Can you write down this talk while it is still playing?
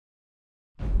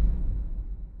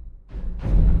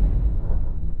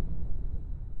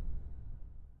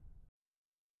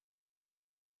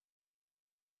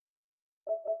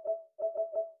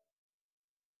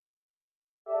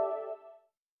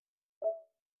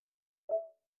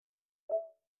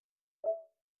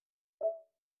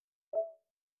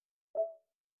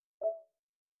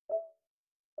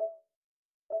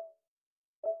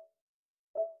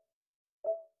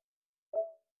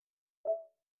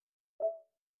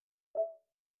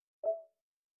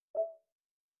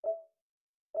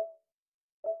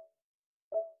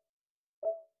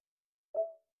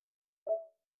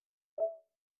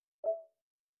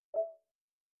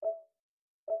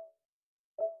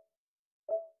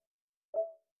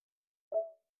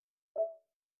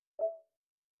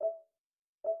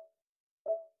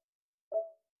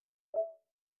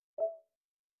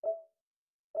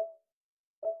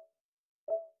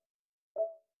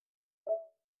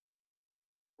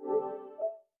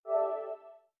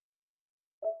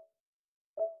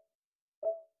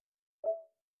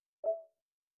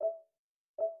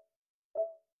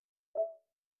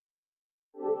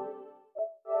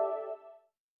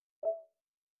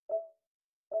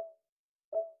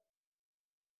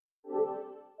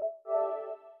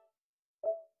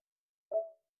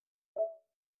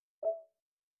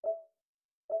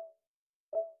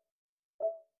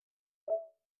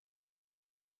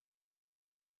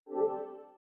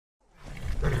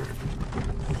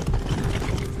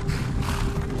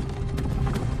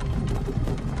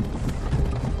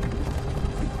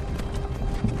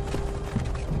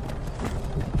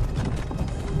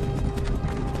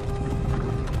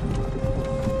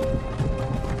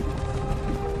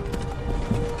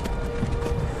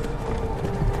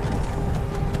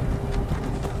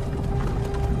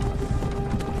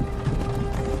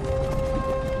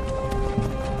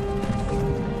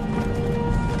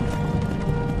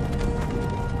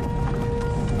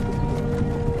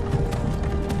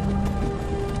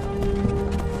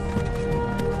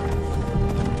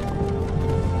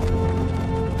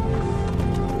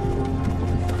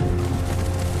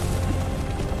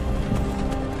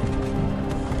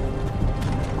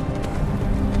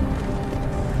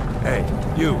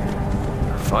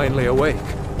You're finally awake.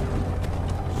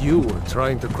 You were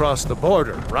trying to cross the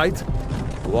border, right?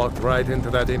 Walked right into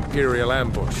that Imperial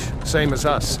ambush, same as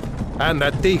us. And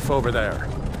that thief over there.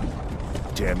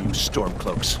 Damn you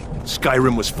Stormcloaks.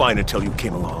 Skyrim was fine until you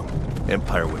came along.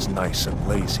 Empire was nice and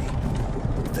lazy.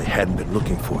 If they hadn't been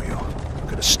looking for you,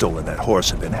 could have stolen that horse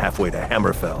and been halfway to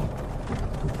Hammerfell.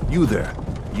 You there,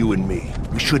 you and me,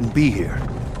 we shouldn't be here.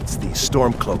 It's these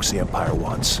Stormcloaks the Empire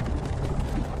wants.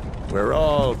 We're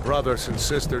all brothers and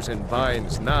sisters in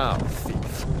binds now,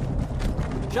 thief.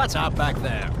 Shut up back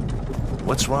there.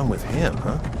 What's wrong with him,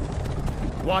 huh?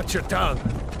 Watch your tongue.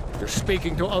 You're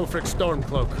speaking to Ulfric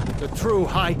Stormcloak, the true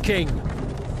High King.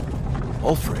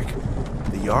 Ulfric?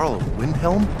 The Jarl of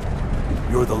Windhelm?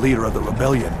 You're the leader of the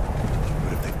rebellion.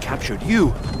 But if they've captured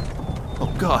you...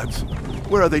 Oh gods,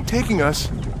 where are they taking us?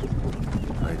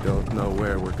 I don't know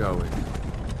where we're going,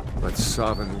 but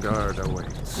Sovngarde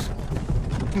awaits.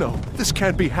 No, this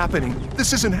can't be happening.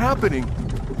 This isn't happening.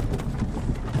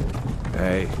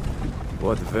 Hey,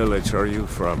 what village are you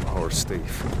from, horse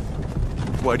thief?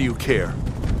 Why do you care?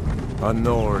 A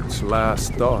Nord's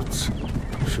last thoughts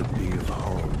should be of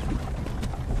home.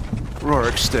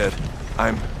 Rorikstead.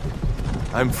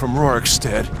 I'm from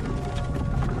Rorikstead.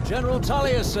 General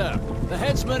Tullius, sir. The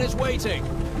headsman is waiting.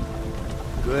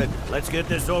 Good. Let's get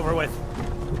this over with.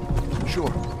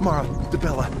 Sure. Mara,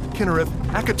 Dibella, Kinnereth,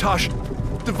 Akatosh,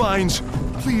 Divines,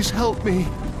 please help me.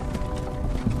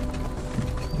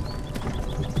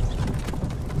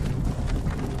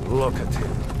 Look at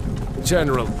him.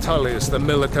 General Tullius, the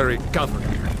military governor.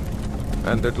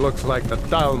 And it looks like the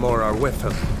Dalmor are with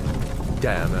him.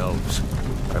 Damn elves.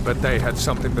 I bet they had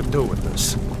something to do with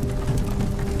this.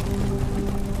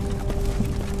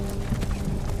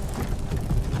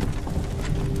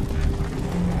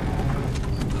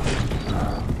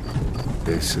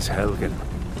 This is Helgen.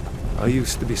 I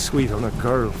used to be sweet on a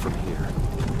girl from here.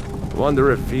 Wonder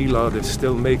if Vilod is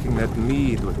still making that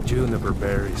mead with juniper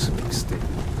berries mixed in.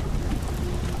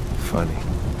 Funny.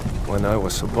 When I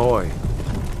was a boy,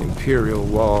 Imperial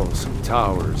walls and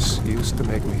towers used to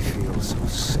make me feel so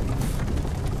safe.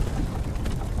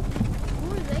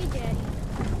 Who are they, Daddy?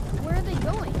 Where are they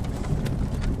going?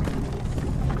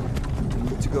 We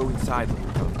need to go inside.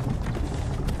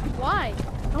 Why?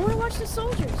 I want to watch the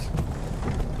soldiers.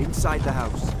 Inside the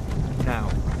house. Now.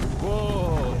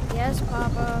 Whoa! Yes,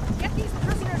 Papa. Get these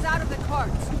prisoners out of the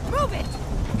carts! Move it!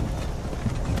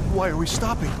 Why are we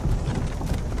stopping?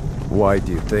 Why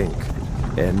do you think?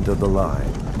 End of the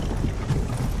line.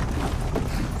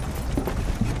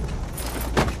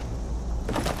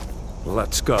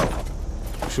 Let's go.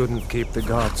 Shouldn't keep the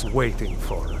gods waiting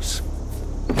for us.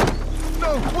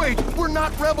 No, wait! We're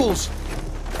not rebels!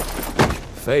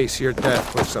 Face your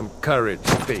death with some courage,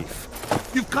 thief.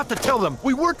 You've got to tell them!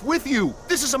 We weren't with you!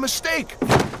 This is a mistake!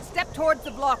 Step towards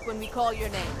the block when we call your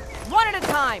name. One at a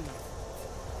time!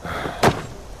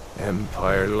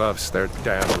 Empire loves their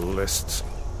damn lists.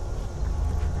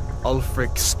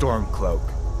 Ulfric Stormcloak,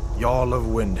 Jarl of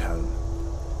Windhelm.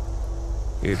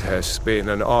 It has been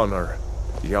an honor,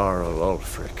 Jarl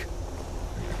Ulfric.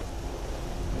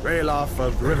 Ralof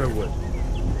of Riverwood.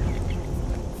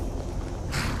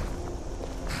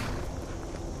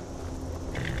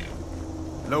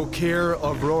 Lokir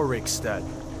of Rorikstead.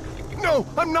 No!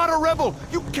 I'm not a rebel!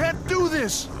 You can't do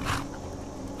this!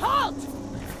 Halt!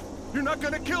 You're not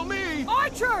gonna kill me!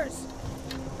 Archers!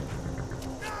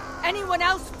 Anyone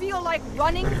else feel like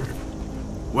running?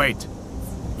 Wait.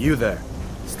 You there.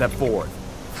 Step forward.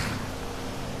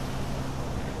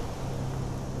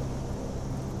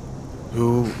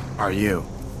 Who are you?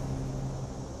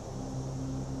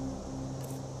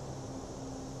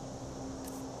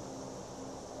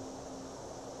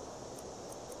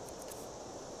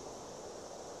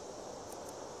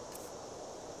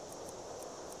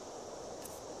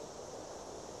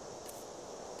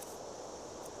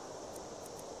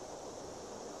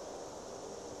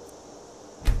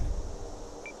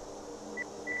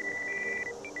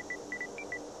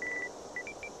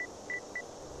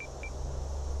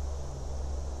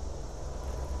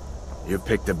 You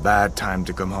picked a bad time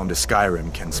to come home to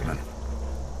Skyrim, kinsman.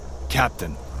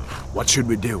 Captain, what should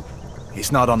we do?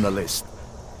 He's not on the list.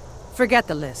 Forget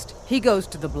the list. He goes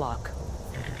to the block.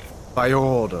 By your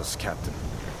orders, Captain.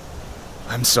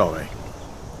 I'm sorry.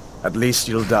 At least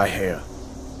you'll die here,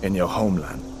 in your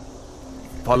homeland.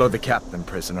 Follow the captain,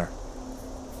 prisoner.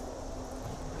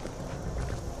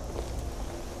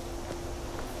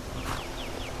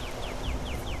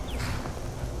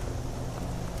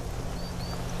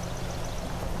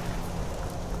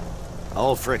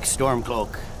 Ulfric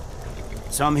Stormcloak.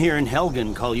 Some here in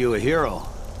Helgen call you a hero.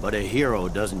 But a hero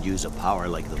doesn't use a power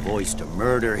like the voice to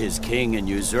murder his king and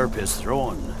usurp his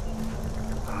throne.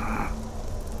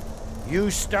 You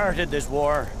started this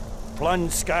war,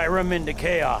 plunged Skyrim into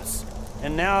chaos,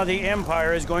 and now the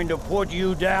Empire is going to put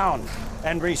you down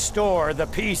and restore the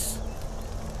peace.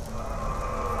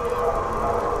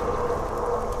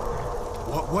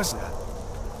 What was that?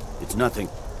 It's nothing.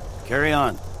 Carry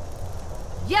on.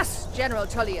 Yes, General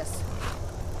Tullius.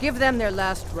 Give them their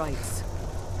last rites.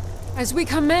 As we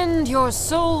commend your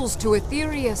souls to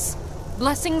Aetherius,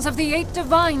 blessings of the 8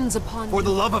 divines upon you. For the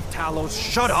love of Talos,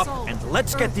 shut up and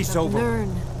let's get this over.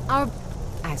 Learn our...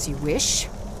 as you wish.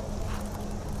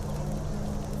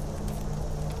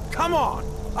 Come on!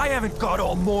 I haven't got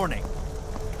all morning.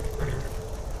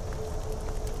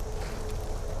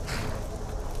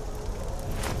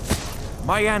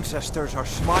 My ancestors are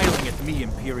smiling at me,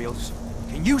 Imperials.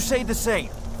 Can you say the same?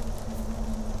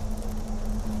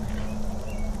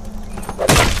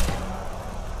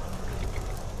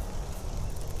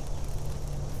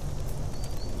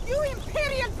 You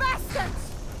Imperial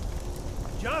bastards!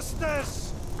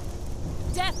 Justice!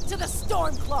 Death to the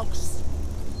Stormcloaks!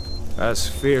 As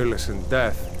fearless in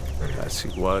death as he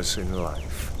was in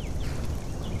life.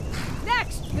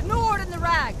 Next, the Nord and the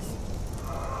Rags!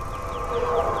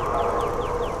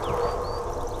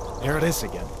 There it is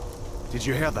again. Did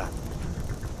you hear that?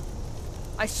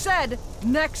 I said,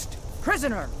 next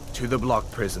prisoner! To the block,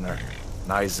 prisoner.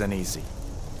 Nice and easy.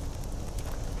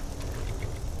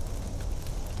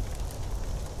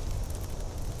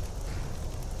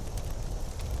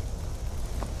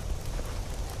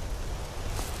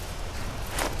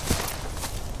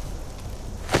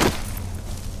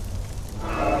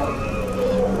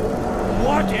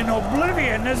 What in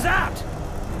oblivion is that?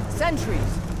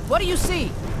 Sentries, what do you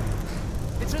see?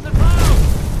 It's in the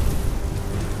clouds!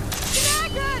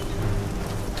 Dragon!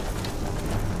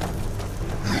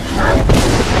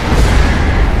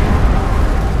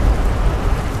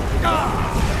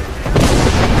 Guards,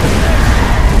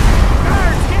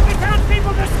 get the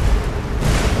townspeople to...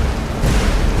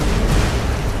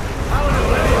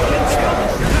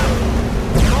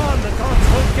 Come on, the gods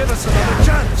won't give us another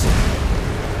chance!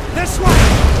 This way!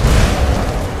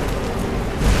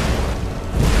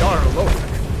 Jarl,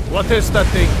 what is that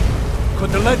thing?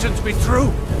 Could the legends be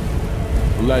true?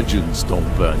 Legends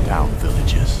don't burn down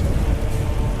villages.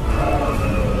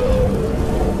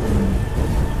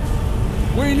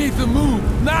 We need to move,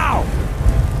 now!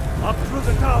 Up through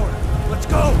the tower. Let's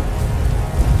go!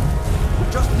 We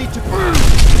just need to...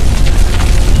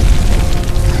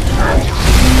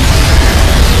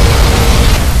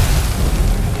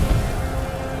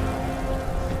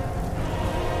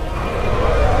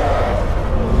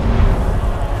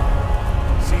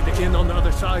 See the inn on the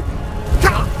other side?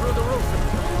 Down through the roof.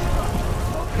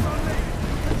 Focus on me!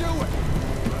 You can do it!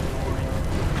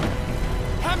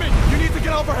 Hammond, you need to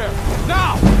get over here!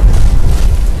 Now!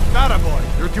 Boy,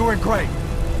 you're doing great!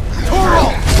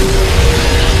 Toro!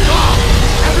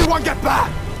 Everyone get back!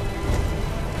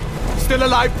 Still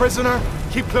alive, prisoner?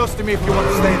 Keep close to me if you want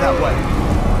to stay that way.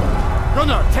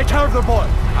 Gunnar, take care of the boy.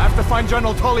 I have to find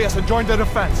General Tullius and join the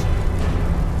defense.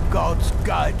 Gods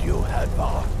guide you,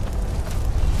 Hadvar.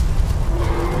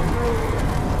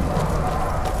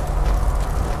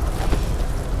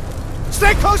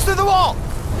 Stay close to the wall!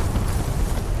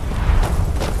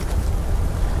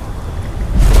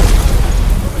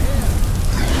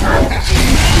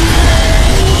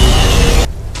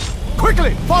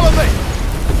 Quickly, follow me!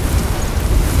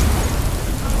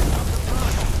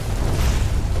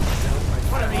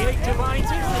 What are the 8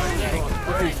 divines in there?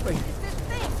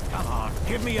 Come on,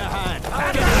 give me a hand.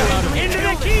 Into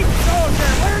the keep,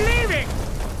 soldier! We're leaving!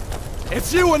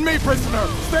 It's you and me, prisoner!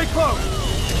 Stay close!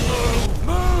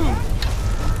 Move!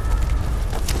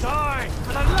 Die!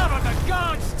 For the love of the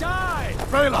gods, die!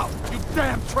 Velo, you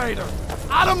damn traitor!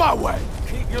 Out of my way!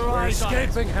 Keep your eyes on it.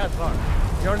 Escaping, Hadvar.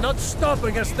 You're not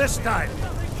stopping us this time.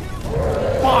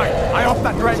 Fine! I hope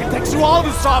that dragon takes you all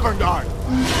to Sovereign Guard!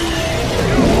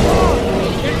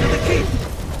 Into the keep!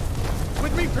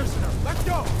 With me, prisoner! Let's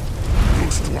go!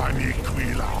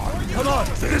 Come on,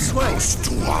 this way!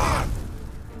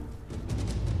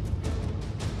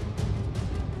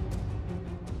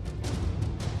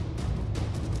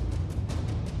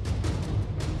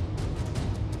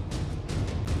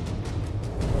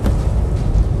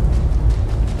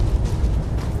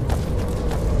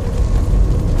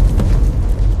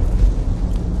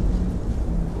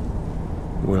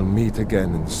 We'll meet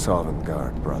again in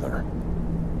Sovngarde, brother.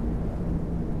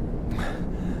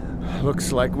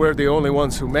 Looks like we're the only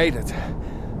ones who made it.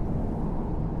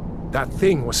 That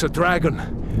thing was a dragon,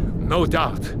 no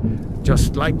doubt.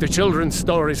 Just like the children's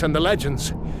stories and the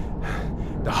legends.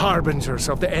 The harbingers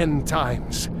of the end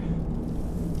times.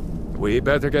 We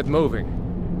better get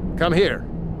moving. Come here.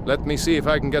 Let me see if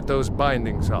I can get those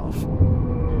bindings off.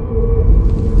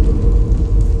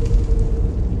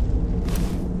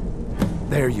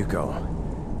 There you go.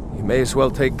 You may as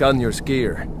well take Gunyar's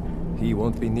gear. He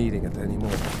won't be needing it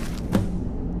anymore.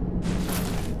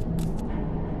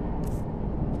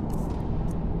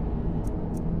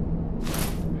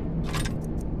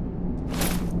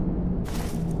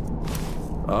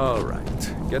 All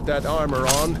right. Get that armor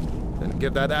on, and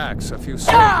give that axe a few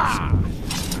swings.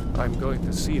 I'm going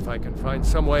to see if I can find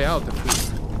some way out of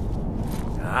here.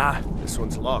 Ah, this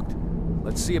one's locked.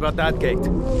 Let's see about that gate.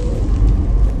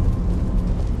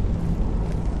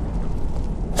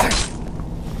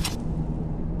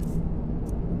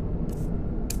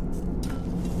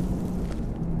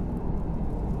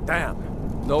 Damn,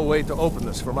 no way to open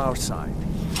this from our side.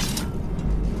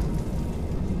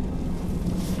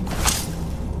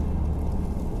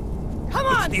 Come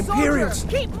on, the Imperials!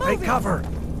 soldier! Keep moving! Take cover!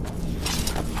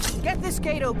 Get this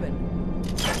gate open.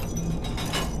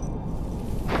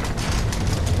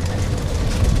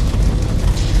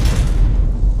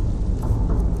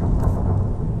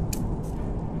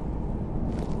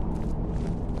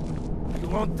 You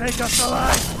won't take us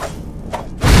alive!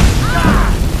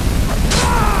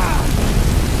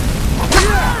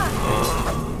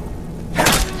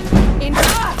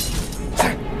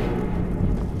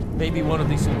 Maybe one of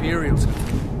these Imperials.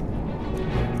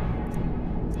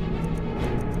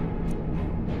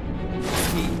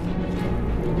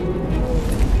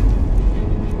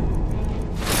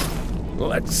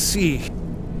 Let's see.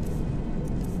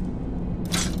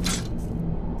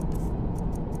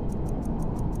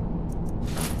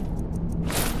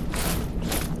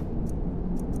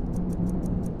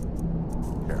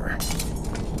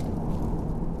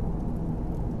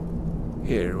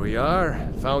 Here we are.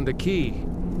 Found the key.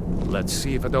 Let's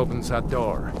see if it opens that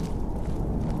door.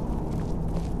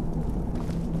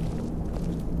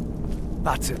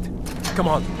 That's it. Come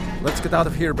on, let's get out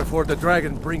of here before the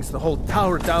dragon brings the whole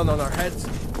tower down on our heads.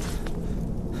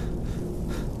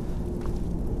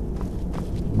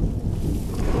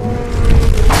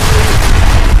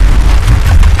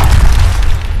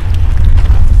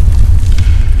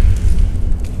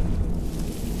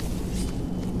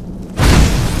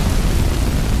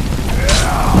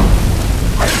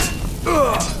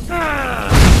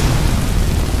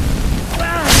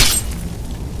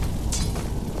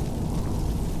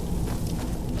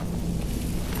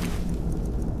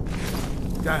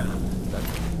 Damn, that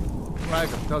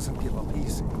dragon doesn't give up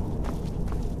easy.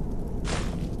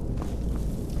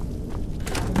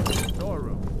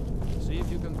 Storeroom. See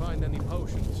if you can find any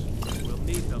potions. We'll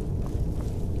need them.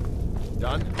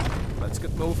 Done? Let's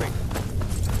get moving.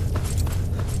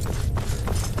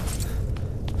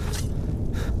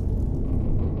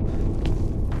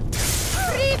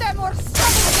 Free them or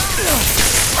something!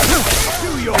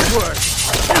 Do your work!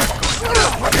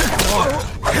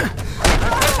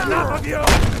 Enough of you!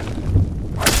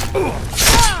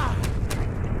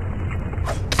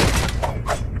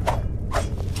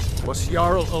 Was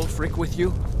Jarl Ulfric with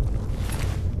you?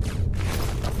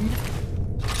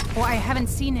 Well, I haven't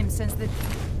seen him since the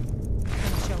thing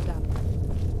showed up.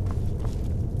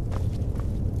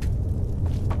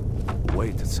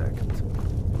 Wait a second.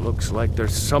 Looks like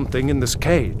there's something in this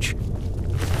cage.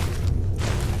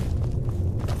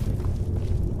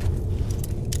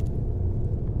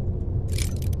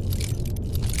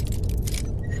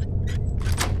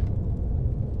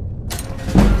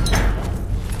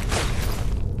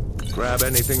 Grab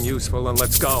anything useful and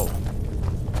let's go.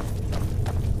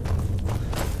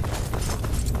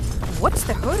 What's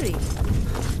the hurry?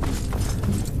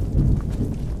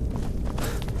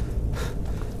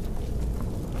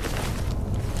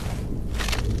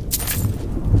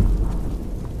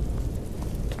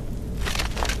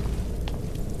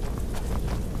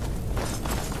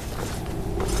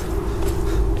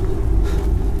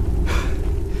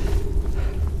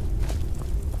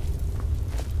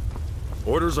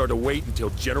 Orders are to wait until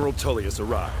General Tullius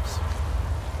arrives.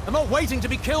 I'm not waiting to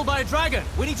be killed by a dragon!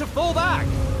 We need to fall back!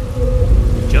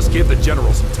 Just give the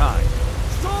General some time.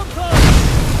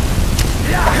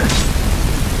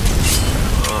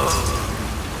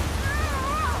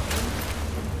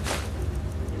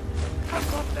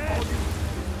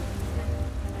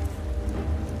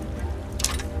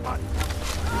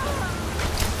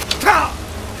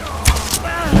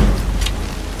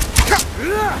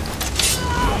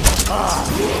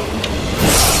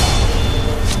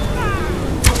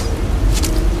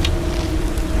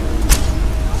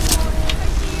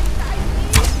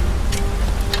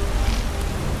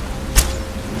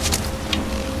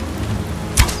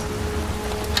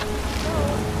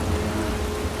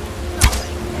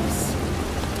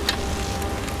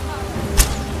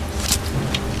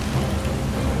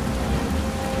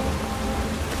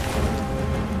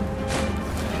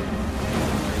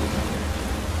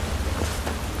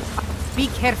 Be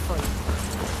careful.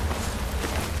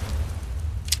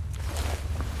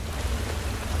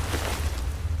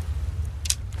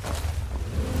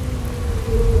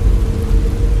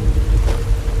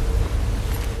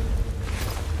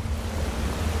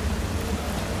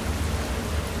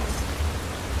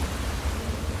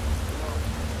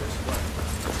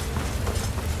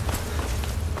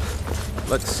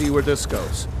 Let's see where this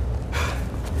goes.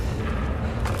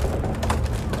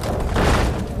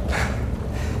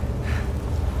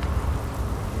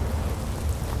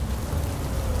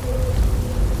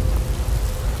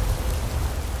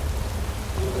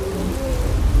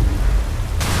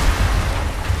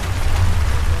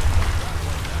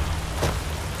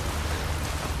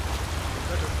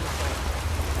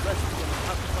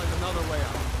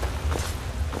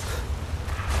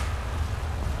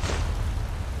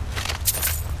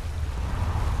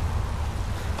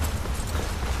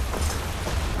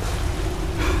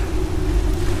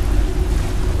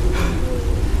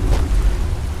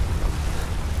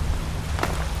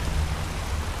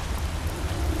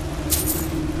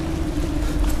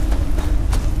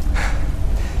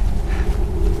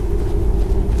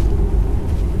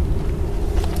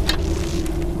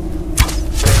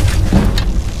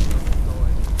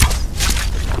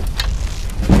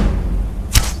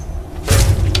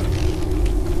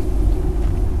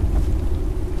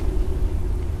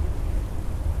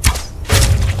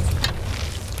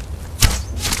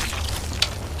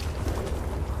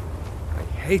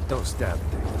 I hate those damn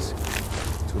things.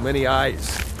 Too many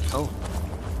eyes. Oh.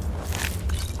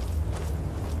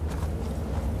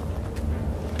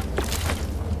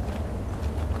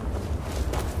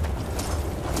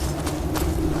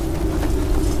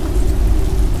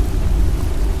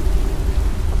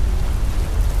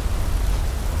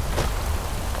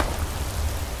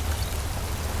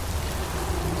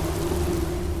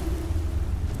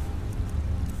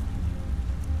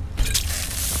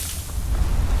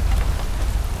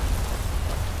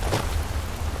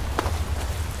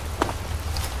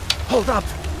 Hold up!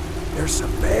 There's a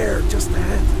bear just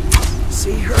ahead.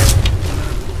 See her?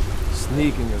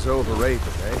 Sneaking is overrated,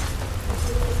 eh?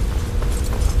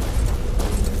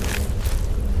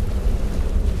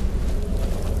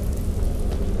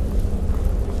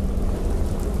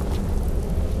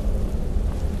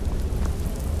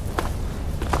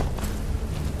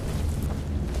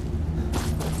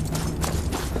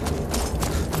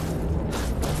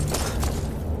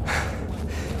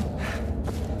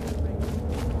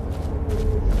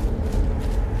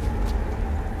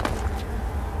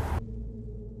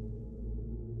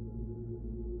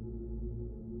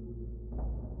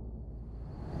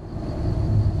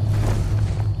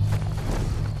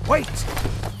 Wait!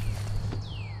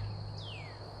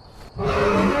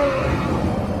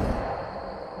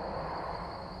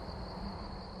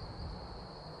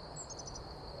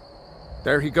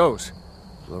 There he goes.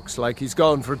 Looks like he's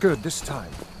gone for good this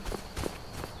time.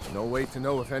 No way to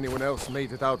know if anyone else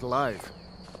made it out alive.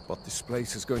 But this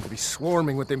place is going to be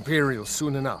swarming with Imperials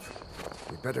soon enough.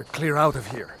 We better clear out of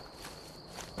here.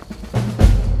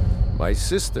 My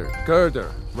sister, Gerda,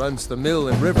 runs the mill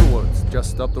in Riverwood,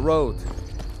 just up the road.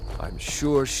 I'm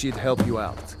sure she'd help you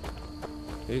out.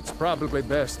 It's probably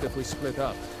best if we split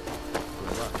up.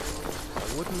 Good luck.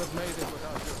 I wouldn't have made it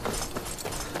without your help.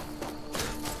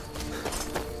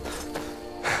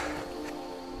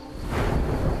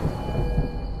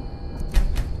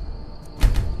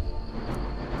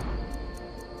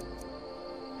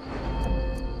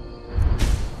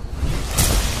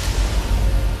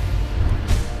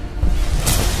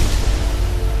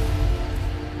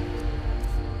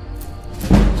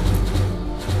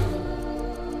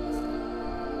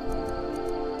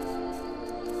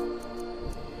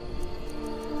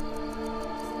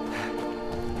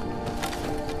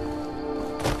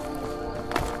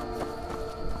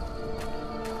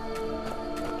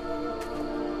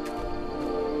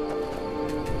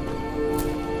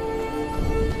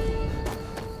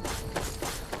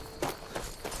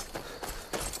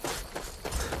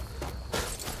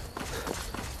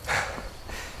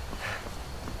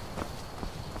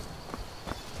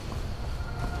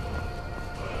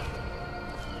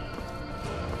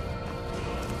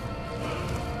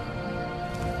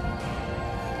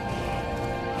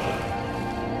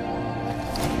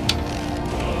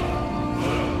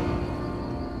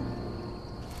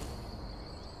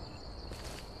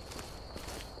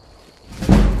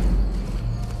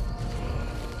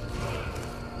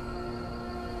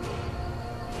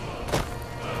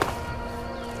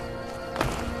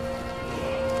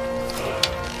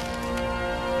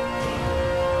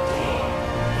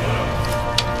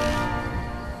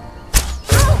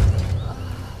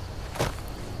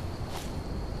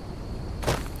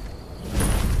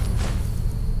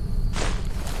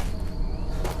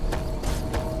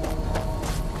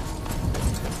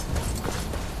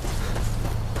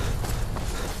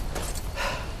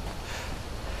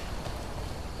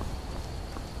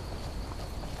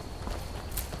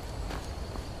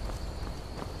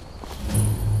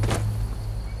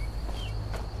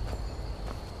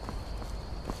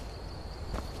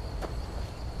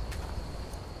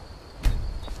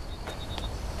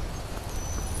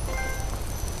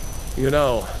 You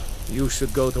know, you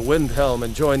should go to Windhelm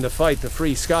and join the fight to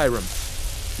free Skyrim.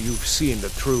 You've seen the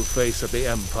true face of the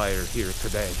Empire here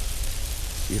today.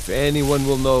 If anyone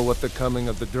will know what the coming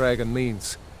of the dragon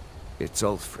means, it's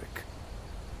Ulfric.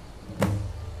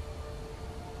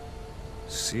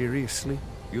 Seriously?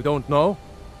 You don't know?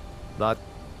 Not...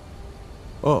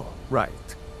 Oh,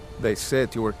 right. They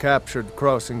said you were captured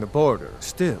crossing the border.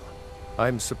 Still,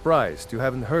 I'm surprised you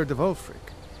haven't heard of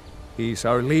Ulfric. He's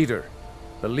our leader.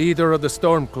 The leader of the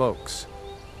Stormcloaks.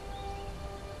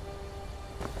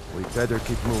 We better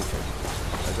keep moving.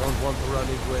 I don't want to run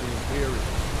into any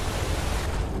Imperials.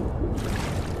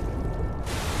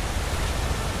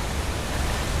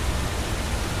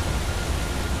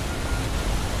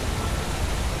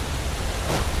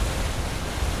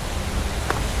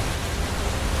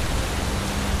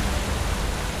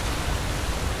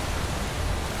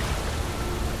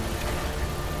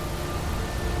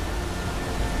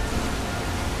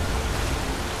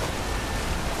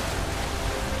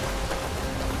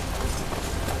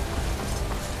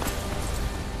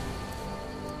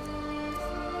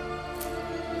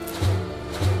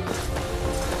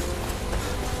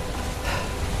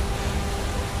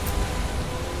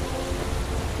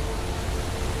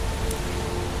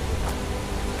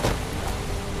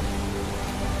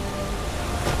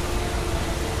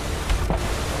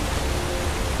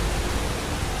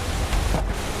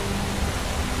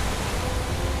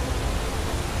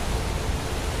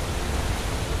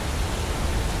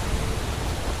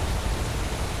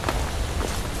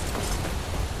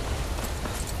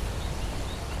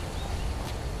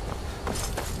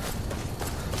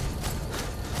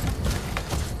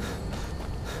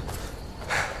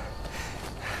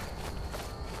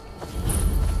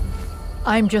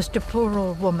 I'm just a poor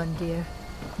old woman, dear.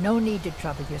 No need to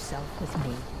trouble yourself with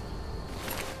me.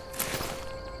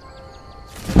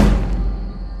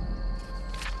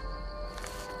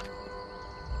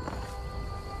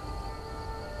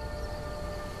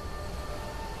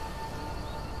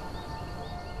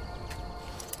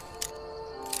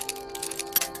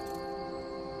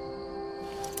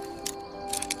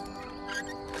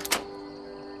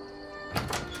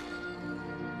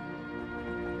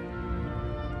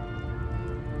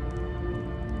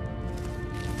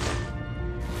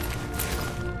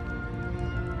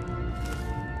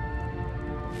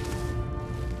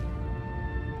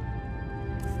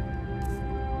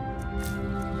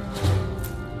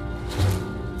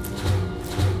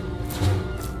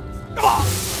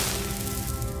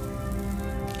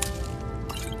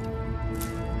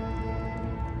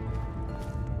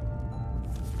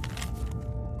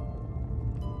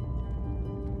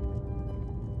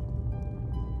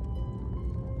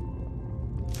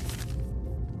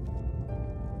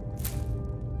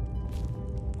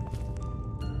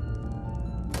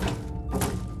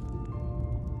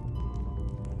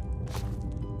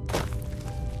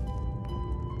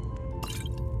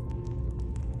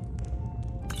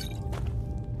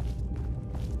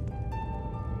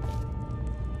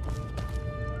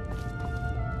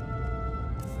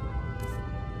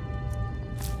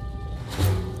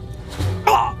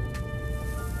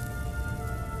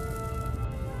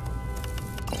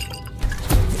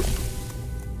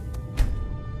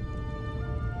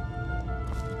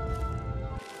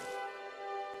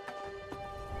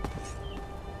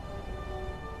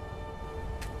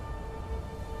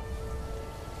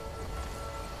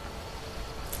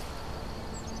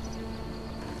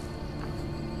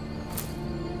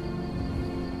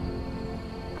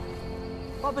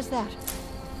 What was that?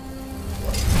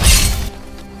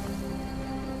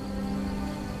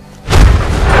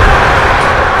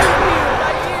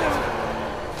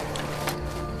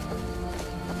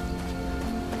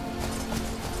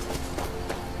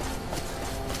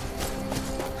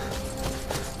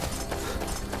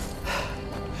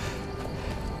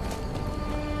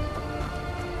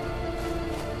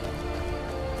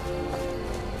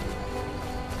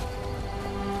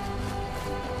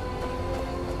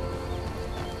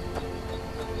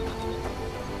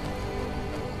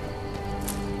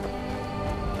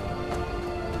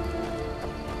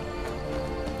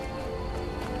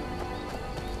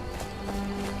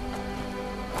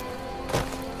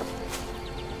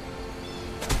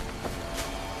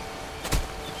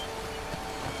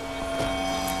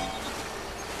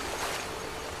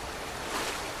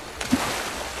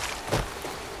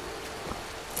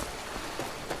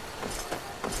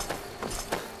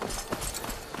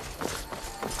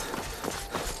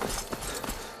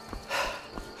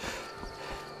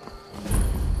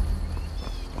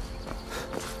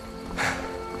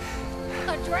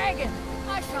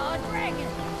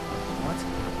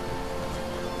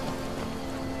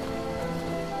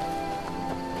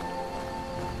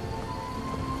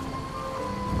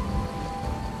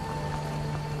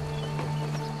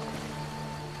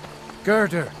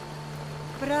 Girder!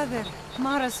 Brother,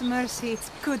 Mara's mercy,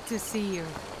 it's good to see you.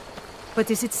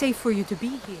 But is it safe for you to be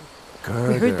here?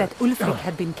 Girder. We heard that Ulfric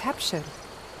had been captured.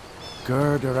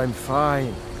 Girder, I'm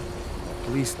fine.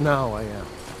 At least now I am.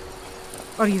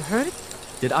 Are you hurt?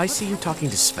 Did I see you talking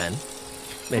to Sven?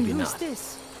 Maybe and who's not.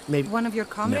 This? Maybe one of your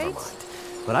comrades? Never mind.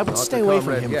 But I would Not stay a away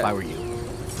from comrade him yet. if I were you.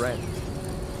 Friend.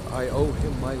 I owe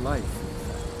him my life.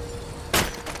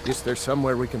 Is there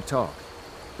somewhere we can talk?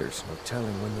 There's no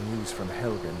telling when the news from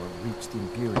Helgen will reach the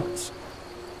Imperials.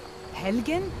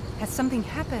 Helgen? Has something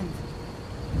happened?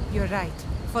 You're right.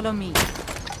 Follow me.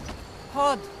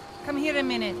 Hod, come here a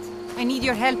minute. I need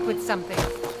your help with something.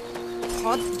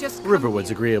 Hod, just come Riverwood's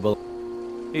here. agreeable.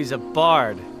 He's a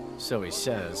bard, so he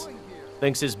says.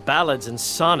 Thinks his ballads and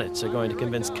sonnets are going to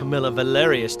convince Camilla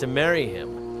Valerius to marry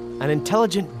him. An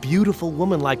intelligent, beautiful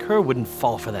woman like her wouldn't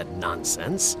fall for that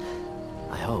nonsense.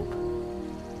 I hope.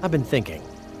 I've been thinking.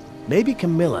 Maybe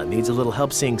Camilla needs a little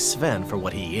help seeing Sven for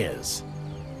what he is.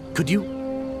 Could you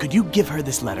give her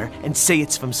this letter and say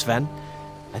it's from Sven?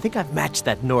 I think I've matched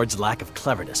that Nord's lack of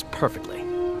cleverness perfectly.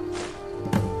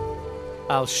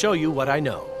 I'll show you what I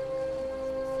know.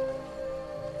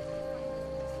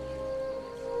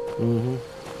 Aw,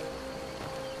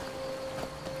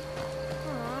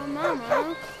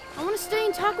 Mama. I want to stay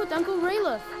and talk with Uncle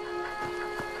Rayleigh.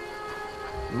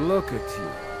 Look at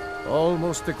you.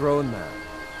 Almost a grown man.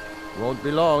 Won't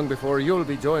be long before you'll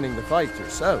be joining the fight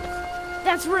yourself.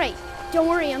 That's right. Don't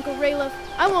worry, Uncle Rayleigh.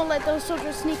 I won't let those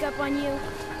soldiers sneak up on you.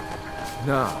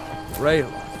 Now,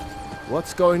 Rayleigh,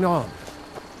 what's going on?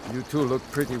 You two look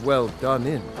pretty well done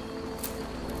in.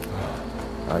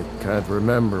 I can't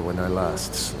remember when I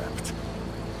last slept.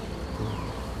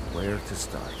 Where to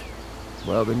start?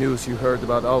 Well, the news you heard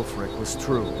about Ulfric was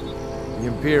true. The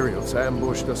Imperials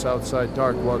ambushed us outside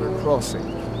Darkwater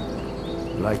Crossing.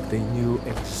 Like they knew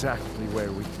exactly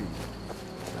where we'd be.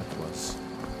 That was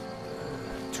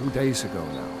 2 days ago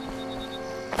now.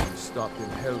 We stopped in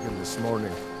Helgen this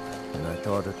morning, and I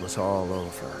thought it was all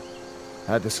over.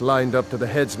 Had us lined up to the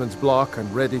headsman's block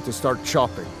and ready to start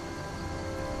chopping.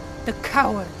 The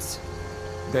cowards.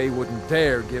 They wouldn't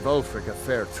dare give Ulfric a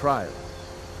fair trial.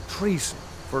 Treason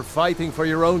for fighting for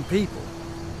your own people.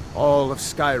 All of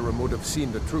Skyrim would have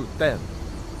seen the truth then.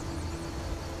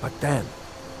 But then,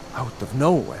 out of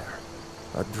nowhere,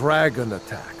 a dragon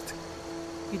attacked.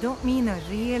 You don't mean a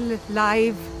real,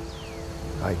 live...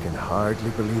 I can hardly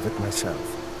believe it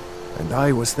myself. And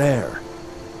I was there.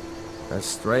 As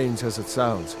strange as it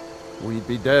sounds, we'd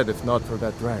be dead if not for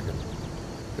that dragon.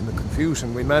 In the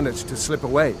confusion, we managed to slip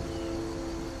away.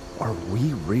 Are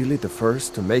we really the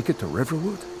first to make it to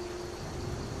Riverwood?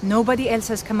 Nobody else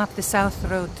has come up the South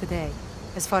Road today,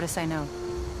 as far as I know.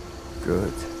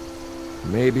 Good.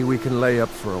 Maybe we can lay up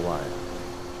for a while.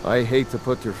 I hate to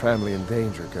put your family in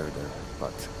danger, Gerda,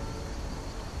 but...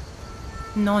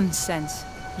 Nonsense.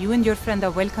 You and your friend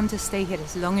are welcome to stay here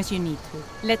as long as you need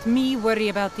to. Let me worry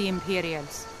about the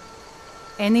Imperials.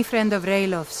 Any friend of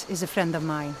Raylough's is a friend of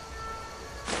mine.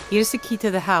 Here's the key to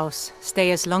the house.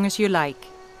 Stay as long as you like.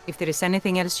 If there is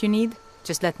anything else you need,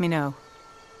 just let me know.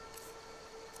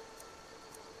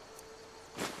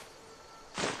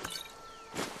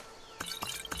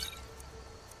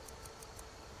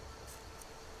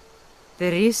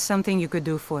 There is something you could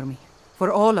do for me.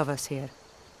 For all of us here.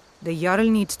 The Jarl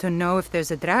needs to know if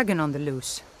there's a dragon on the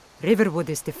loose. Riverwood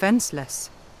is defenseless.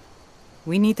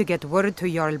 We need to get word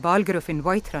to Jarl Balgruuf in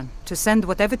Whiterun to send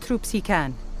whatever troops he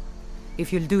can.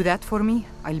 If you'll do that for me,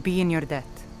 I'll be in your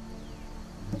debt.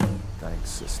 Thanks,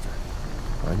 sister.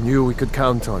 I knew we could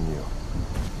count on you.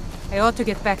 I ought to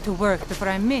get back to work before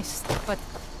I missed, but...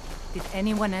 Did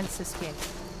anyone else escape?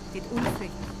 Did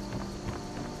Ulfric?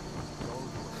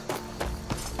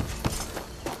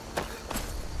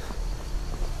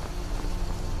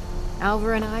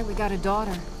 Alvar and I, we got a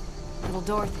daughter. Little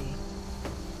Dorothy.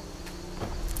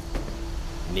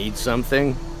 Need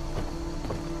something?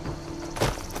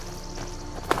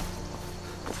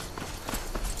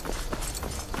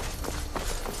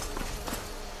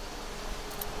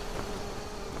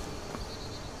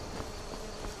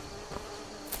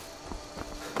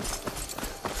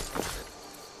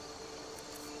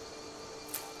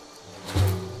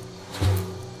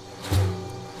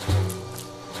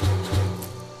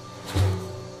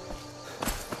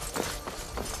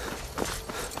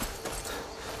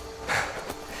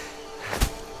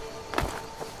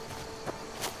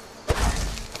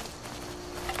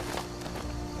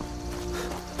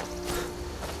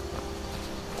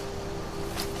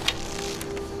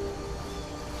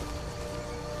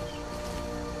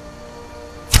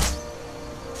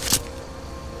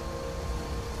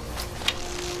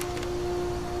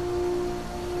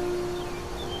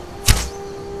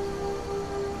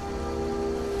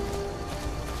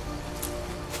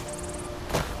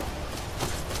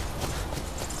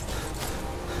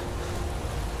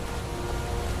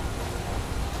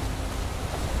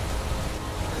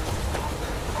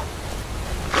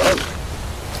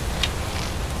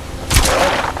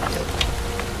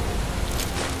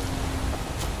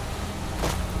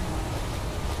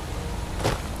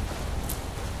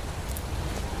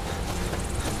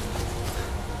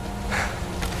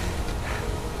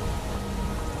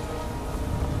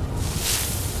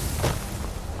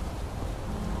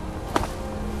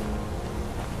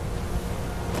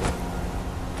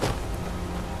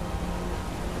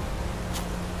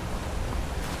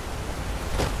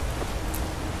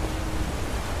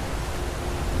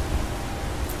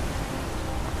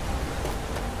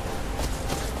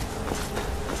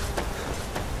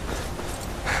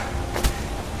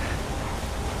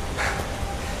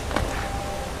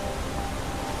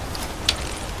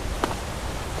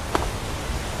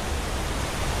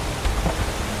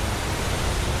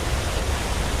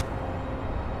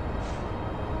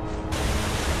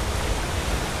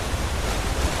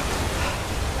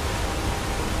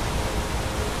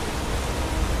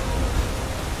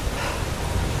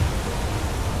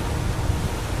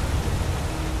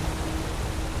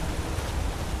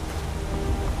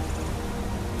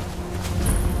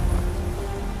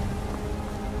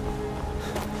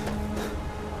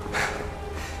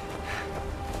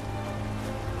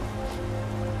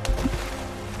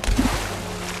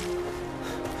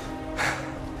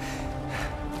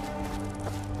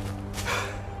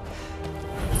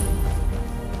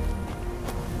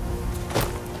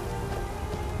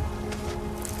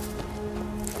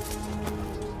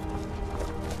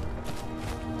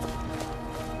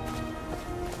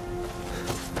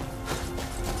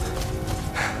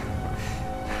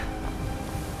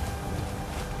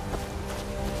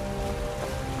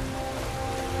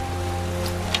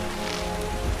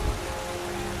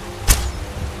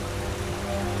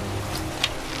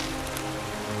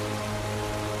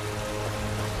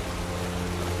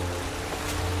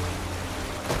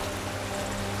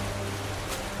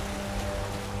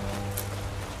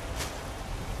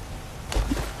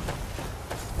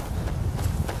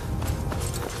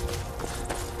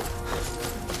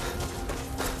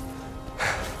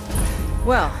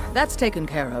 Well, that's taken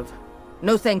care of.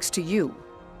 No thanks to you.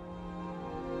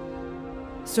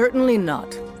 Certainly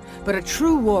not. But a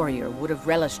true warrior would have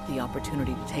relished the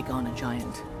opportunity to take on a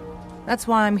giant. That's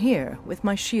why I'm here, with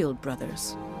my shield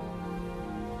brothers.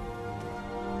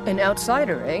 An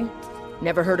outsider, eh?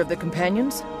 Never heard of the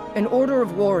Companions? An order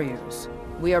of warriors.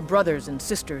 We are brothers and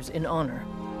sisters in honor.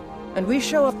 And we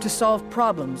show up to solve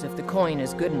problems if the coin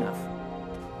is good enough.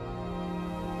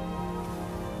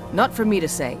 Not for me to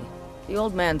say. The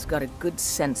old man's got a good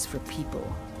sense for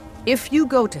people. If you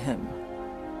go to him,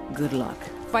 good luck.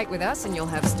 Fight with us and you'll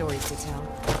have stories to tell.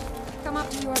 Come up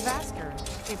to your Vasker,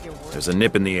 if you're worried. There's a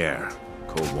nip in the air.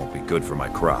 Cold won't be good for my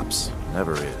crops.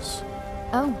 Never is.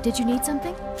 Oh, did you need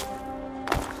something?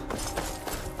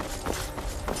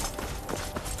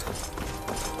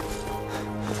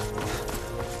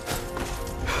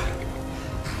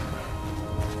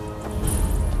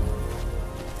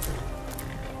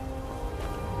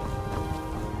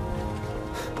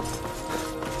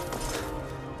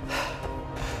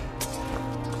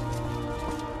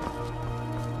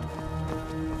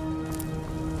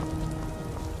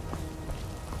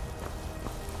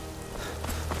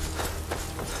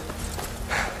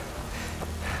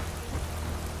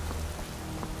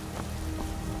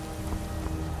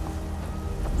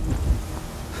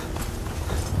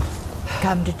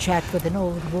 Come to chat with an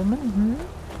old woman, hmm?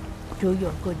 Do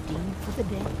your good deed for the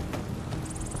day.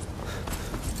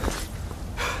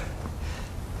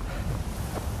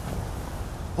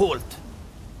 Halt!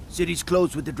 City's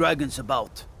closed with the dragons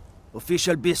about.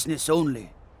 Official business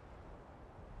only.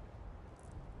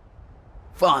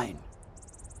 Fine.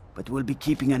 But we'll be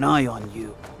keeping an eye on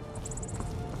you.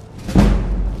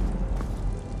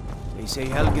 They say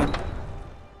Helgen.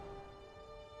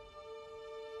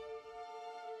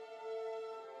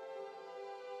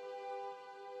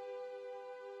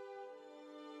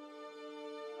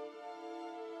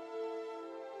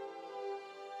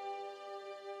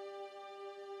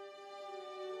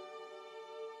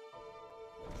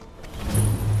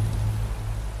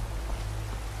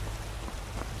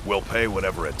 We'll pay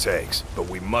whatever it takes, but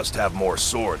we must have more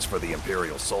swords for the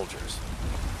Imperial soldiers.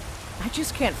 I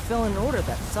just can't fill an order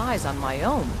that size on my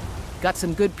own. Got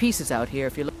some good pieces out here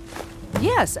if you look.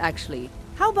 Yes, actually.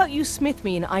 How about you smith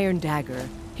me an iron dagger?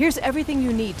 Here's everything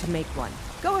you need to make one.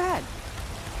 Go ahead.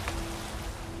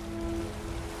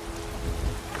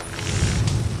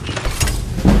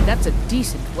 That's a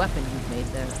decent weapon you've made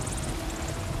there.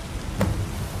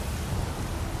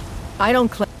 I don't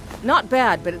claim. Not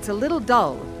bad, but it's a little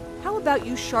dull. How about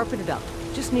you sharpen it up?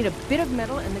 Just need a bit of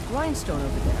metal and the grindstone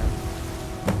over there.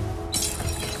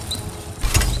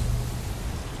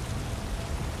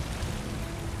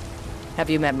 Have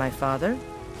you met my father?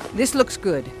 This looks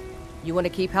good. You want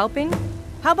to keep helping?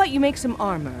 How about you make some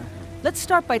armor? Let's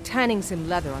start by tanning some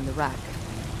leather on the rack.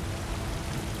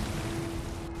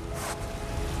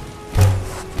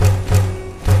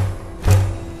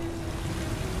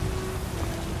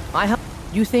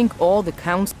 You think all the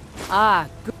counts? Ah,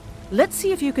 good. Let's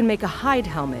see if you can make a hide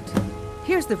helmet.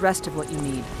 Here's the rest of what you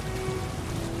need.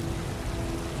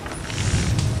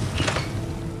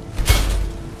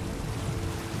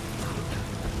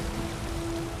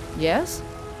 Yes?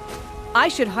 I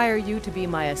should hire you to be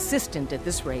my assistant at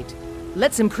this rate.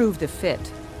 Let's improve the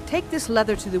fit. Take this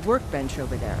leather to the workbench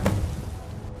over there.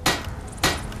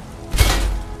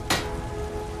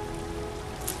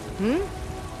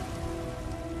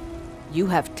 You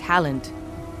have talent.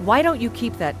 Why don't you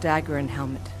keep that dagger and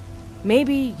helmet?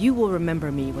 Maybe you will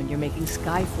remember me when you're making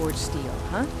Skyforged steel,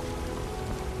 huh?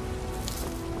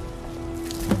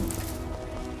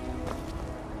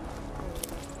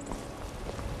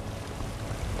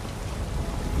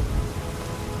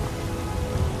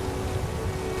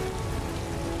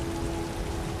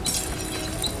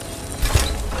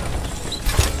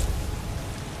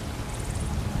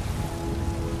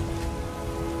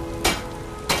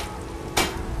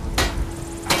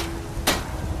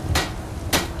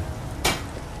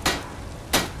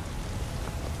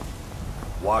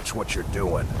 Watch what you're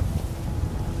doing.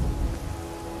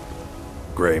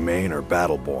 Greymane or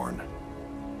Battleborn?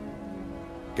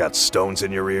 Got stones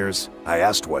in your ears? I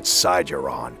asked what side you're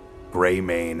on.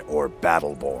 Greymane or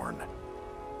Battleborn?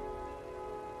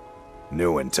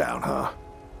 New in town, huh?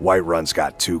 Whiterun's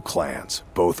got two clans,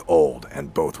 both old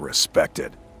and both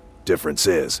respected. Difference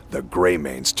is, the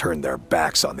Greymanes turned their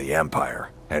backs on the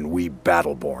Empire, and we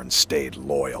Battleborn stayed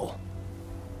loyal.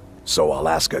 So I'll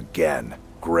ask again.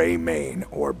 Greymane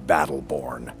or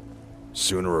Battleborn.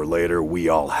 Sooner or later, we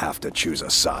all have to choose a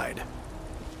side.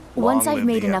 Once I've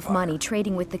made enough money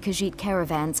trading with the Khajiit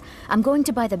caravans, I'm going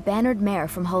to buy the bannered mare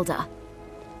from Hulda.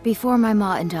 Before my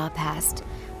ma and Da passed,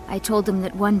 I told him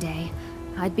that one day,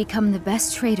 I'd become the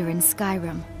best trader in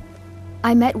Skyrim.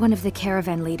 I met one of the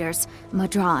caravan leaders,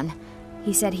 Madron.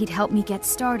 He said he'd help me get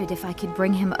started if I could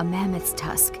bring him a mammoth's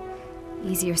tusk.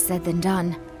 Easier said than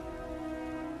done.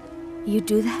 You'd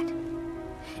do that?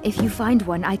 If you find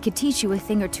one, I could teach you a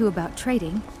thing or two about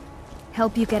trading.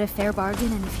 Help you get a fair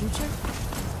bargain in the future?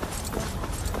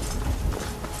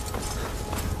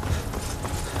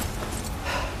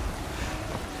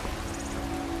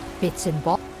 Bits and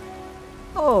bobs.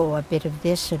 Oh, a bit of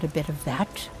this and a bit of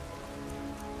that.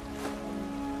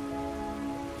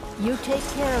 You take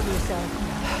care of yourself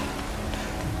now.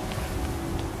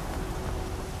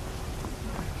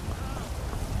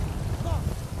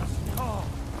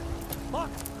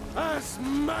 As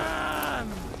man!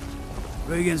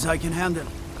 Brigands I can handle.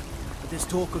 But this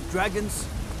talk of dragons,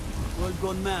 world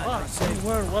gone mad, I say. You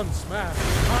were once man.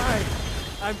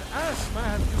 I'm Ass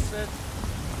Man, you said.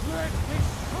 Let me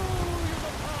show you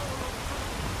the power of...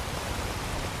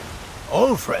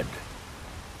 Ulfred,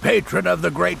 patron of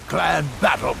the great clan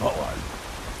Battleborn.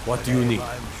 What do you need?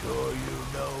 I'm sure you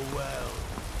know well.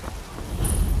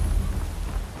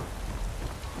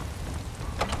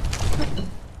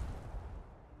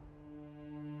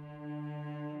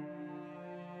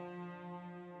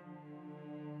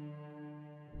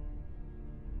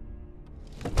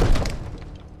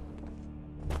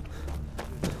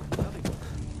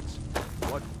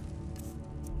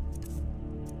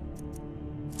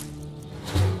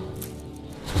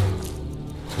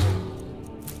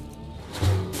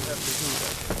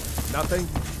 Nothing?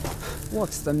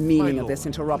 What's the meaning of this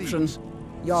interruption?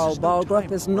 Jarl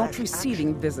Balgrup is not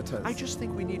receiving visitors. I just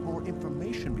think we need more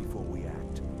information before we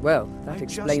act. Well, that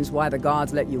explains why the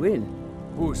guards let you in.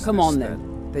 Come on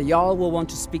then. The Jarl will want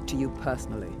to speak to you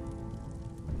personally.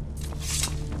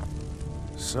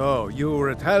 So, you were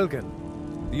at Helgen.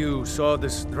 You saw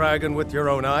this dragon with your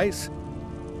own eyes?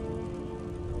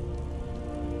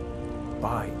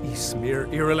 By Ysmir,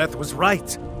 Irileth was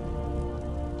right!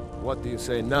 What do you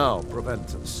say now,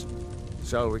 Proventus?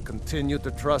 Shall we continue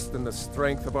to trust in the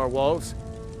strength of our walls?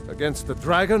 Against the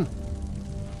dragon?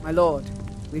 My lord,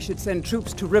 we should send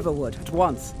troops to Riverwood at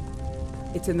once.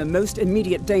 It's in the most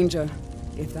immediate danger.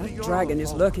 If that dragon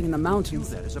is lurking in the mountains...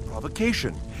 View that as a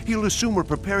provocation. He'll assume we're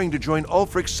preparing to join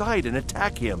Ulfric's side and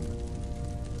attack him.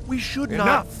 We should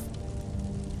not... Enough!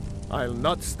 I'll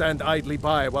not stand idly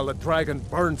by while the dragon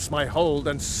burns my hold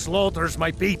and slaughters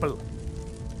my people.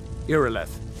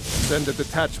 Irileth, send a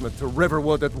detachment to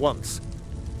Riverwood at once.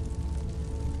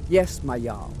 Yes, my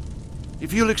Jarl.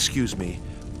 If you'll excuse me,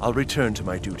 I'll return to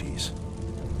my duties.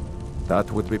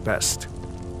 That would be best.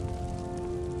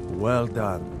 Well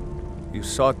done. You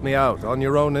sought me out on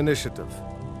your own initiative.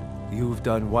 You've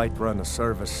done Whiterun a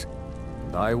service,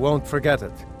 and I won't forget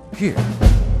it. Here,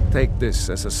 take this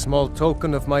as a small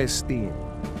token of my esteem.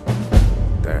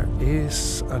 There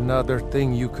is another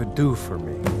thing you could do for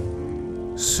me.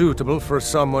 Suitable for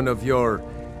someone of your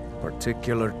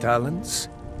particular talents,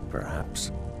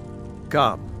 perhaps.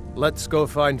 Come, let's go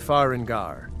find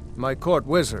Farengar, my court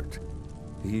wizard.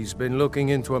 He's been looking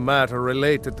into a matter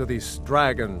related to these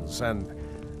dragons and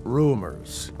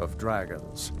rumors of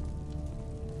dragons.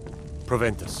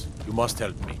 Proventus, you must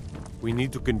help me. We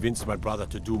need to convince my brother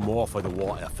to do more for the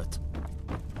war effort.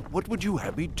 What would you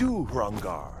have me do,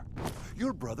 Hrongar?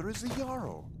 Your brother is the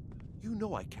Jarl. You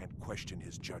know I can't question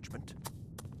his judgment.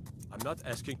 I'm not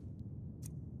asking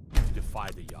to defy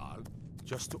the Jarl,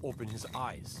 just to open his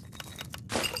eyes.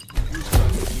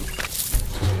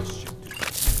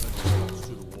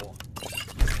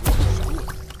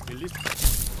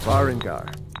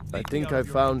 Farengar, I think I've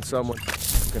found someone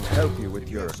who can help you with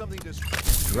your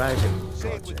dragon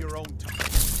project.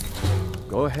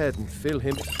 Go ahead and fill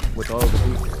him with all the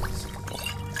details.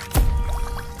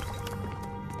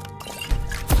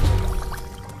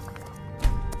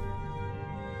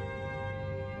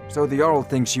 So the Jarl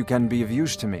thinks you can be of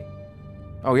use to me.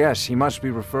 Oh yes, he must be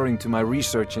referring to my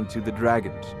research into the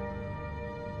dragons.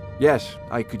 Yes,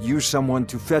 I could use someone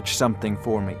to fetch something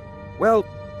for me. Well,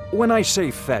 when I say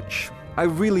fetch, I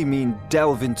really mean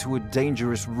delve into a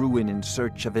dangerous ruin in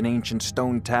search of an ancient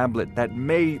stone tablet that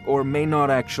may or may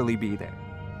not actually be there.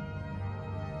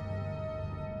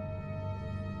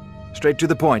 Straight to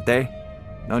the point, eh?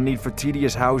 No need for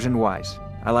tedious hows and whys.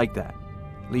 I like that.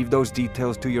 Leave those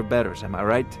details to your betters, am I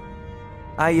right?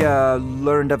 I,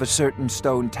 learned of a certain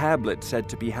stone tablet said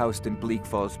to be housed in Bleak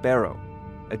Falls Barrow.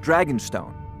 A dragon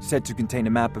stone, said to contain a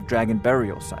map of dragon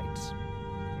burial sites.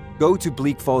 Go to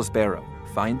Bleak Falls Barrow,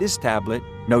 find this tablet,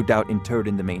 no doubt interred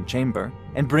in the main chamber,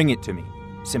 and bring it to me.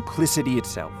 Simplicity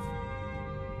itself.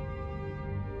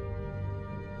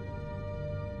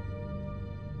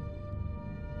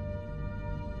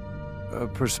 A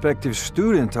prospective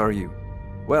student, are you?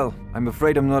 Well, I'm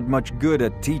afraid I'm not much good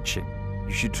at teaching.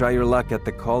 You should try your luck at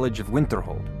the College of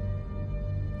Winterhold.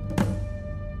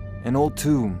 An old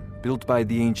tomb, built by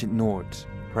the ancient Nords,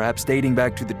 perhaps dating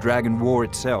back to the Dragon War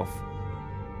itself.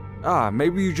 Ah,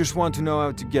 maybe you just want to know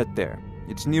how to get there.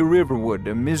 It's near Riverwood,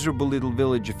 a miserable little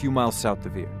village a few miles south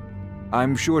of here.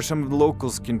 I'm sure some of the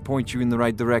locals can point you in the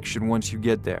right direction once you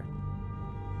get there.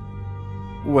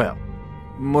 Well,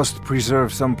 must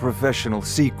preserve some professional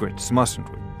secrets, mustn't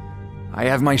we? I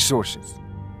have my sources.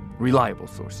 Reliable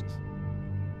sources.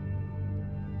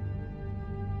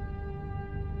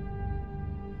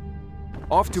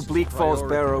 Off to Bleak Falls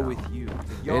Barrow with you.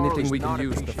 Anything we can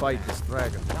use to fight this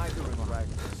dragon.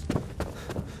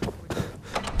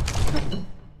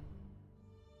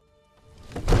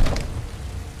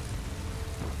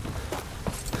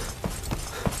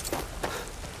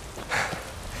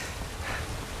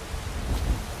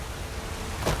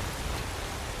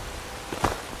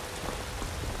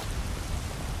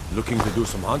 Looking to do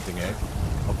some hunting, eh?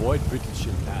 Avoid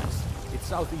Brittleship Pass. It's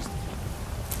southeast.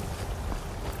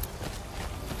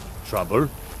 Trouble?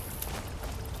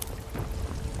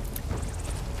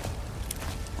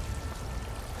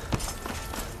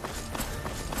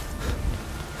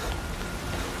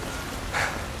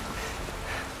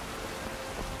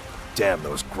 Damn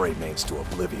those Greymanes to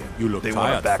oblivion. You look they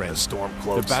tired, want back friend. in the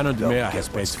Stormcloaks. The Bannered They'll Mare get has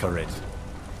paid what's for coming. it.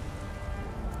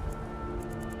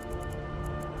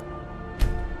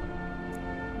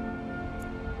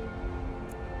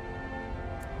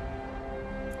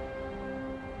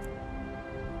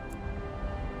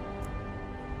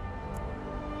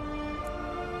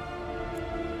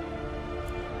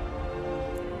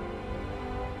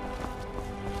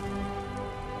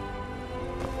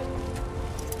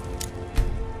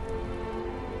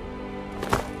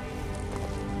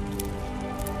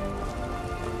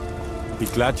 Be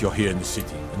glad you're here in the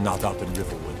city and not out in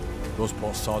Riverwood. Those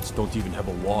poor sods don't even have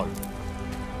a wall.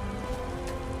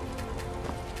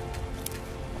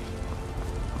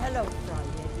 Hello,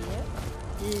 Fraulein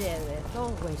dear. Lilith,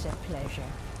 always a pleasure.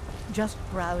 Just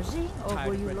browsing, or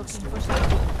were you looking for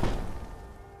something?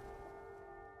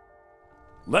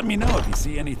 Let me know if you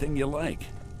see anything you like.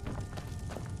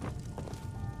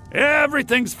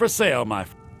 Everything's for sale, my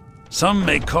friend. Some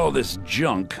may call this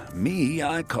junk. Me,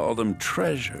 I call them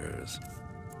treasures.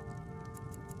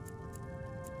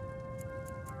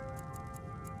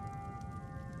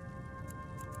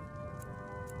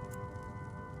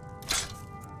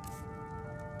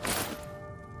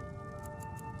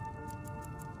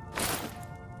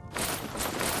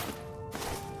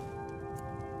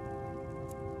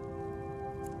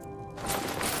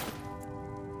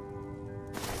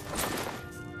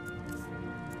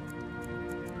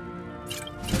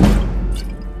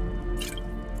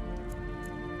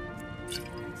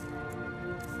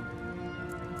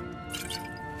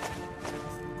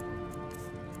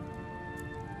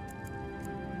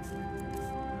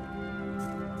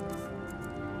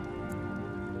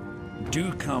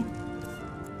 Do come.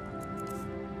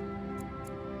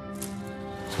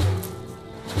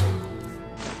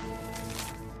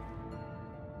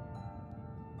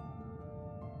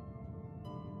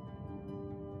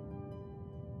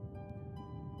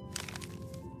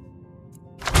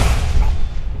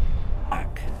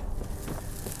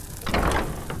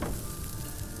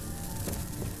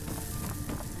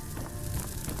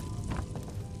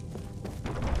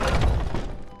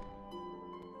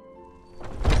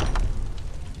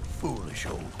 Foolish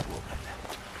old woman.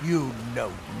 You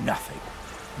know nothing.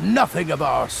 Nothing of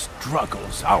our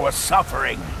struggles, our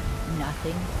suffering.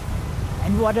 Nothing.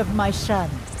 And what of my son,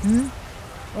 hmm?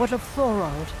 What of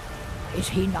Thorold? Is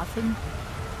he nothing?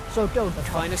 So don't talk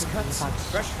finest to me cuts, about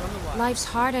fresh from the wild. Life's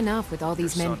hard enough with all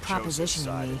these men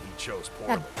propositioning me.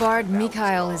 That bard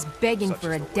Mikhail is begging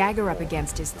for a dagger up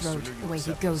against his throat, the way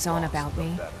he goes on about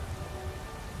me.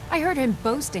 I heard him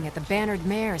boasting at the Bannered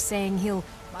Mare, saying he'll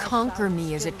conquer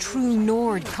me as a true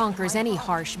Nord conquers any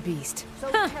harsh beast.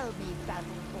 Huh.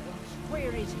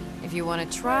 Where is he? If you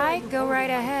want to try, go right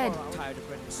ahead.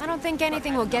 I don't think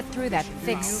anything will get through that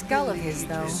thick skull of his,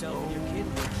 though.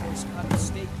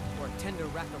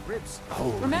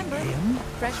 Hold Remember, him?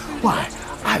 fresh fruit. Why,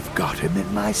 I've got him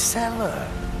in my cellar.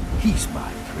 He's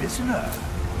my prisoner.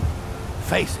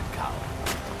 Face it, coward.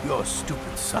 Your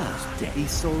stupid son is dead.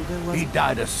 He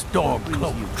died a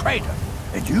Stormcloak traitor.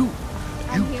 And you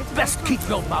best keep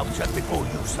your mouth shut before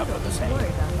you suffer the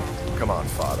same. Come on,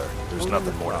 Father. There's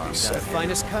nothing more to be said The here.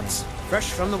 finest cuts,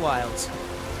 fresh from the wilds.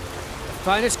 The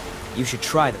finest... You should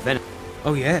try the venom.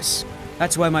 Oh yes.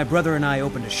 That's why my brother and I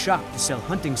opened a shop to sell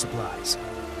hunting supplies.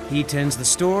 He tends the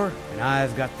store, and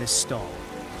I've got this stall.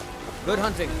 Good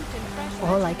hunting.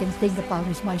 All I can think about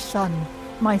is my son,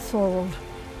 my Thorold.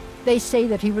 They say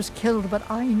that he was killed, but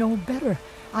I know better.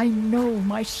 I know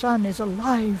my son is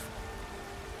alive.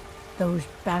 Those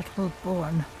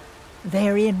battle-born,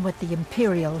 they're in with the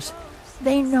Imperials.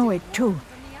 They know it too,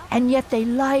 and yet they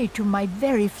lie to my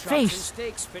very face.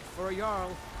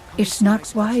 It's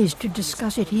not wise to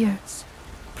discuss it here.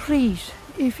 Please,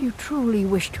 if you truly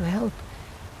wish to help,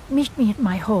 meet me at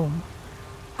my home.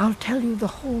 I'll tell you the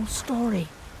whole story.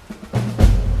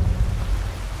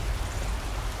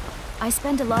 I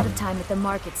spend a lot of time at the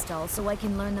market stall so I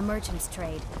can learn the merchant's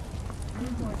trade.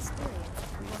 Need more experience.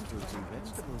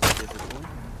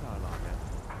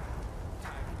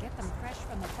 I get them fresh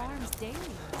from the farms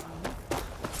daily.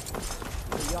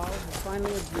 The Jarl has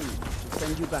finally agreed to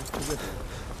send you back to Riverwood.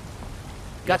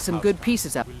 Got some good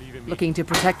pieces up. Looking to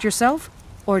protect yourself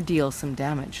or deal some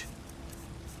damage?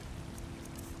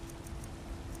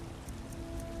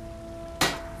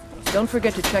 Don't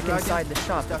forget to check inside the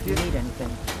shop if you need anything.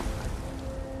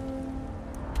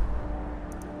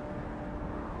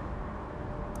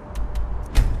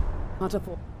 Not a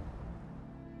fool.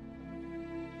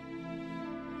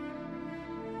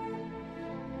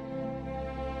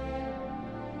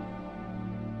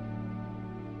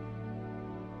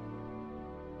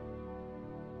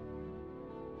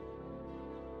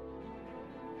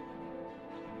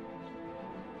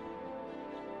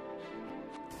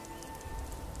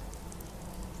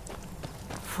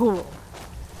 Fool.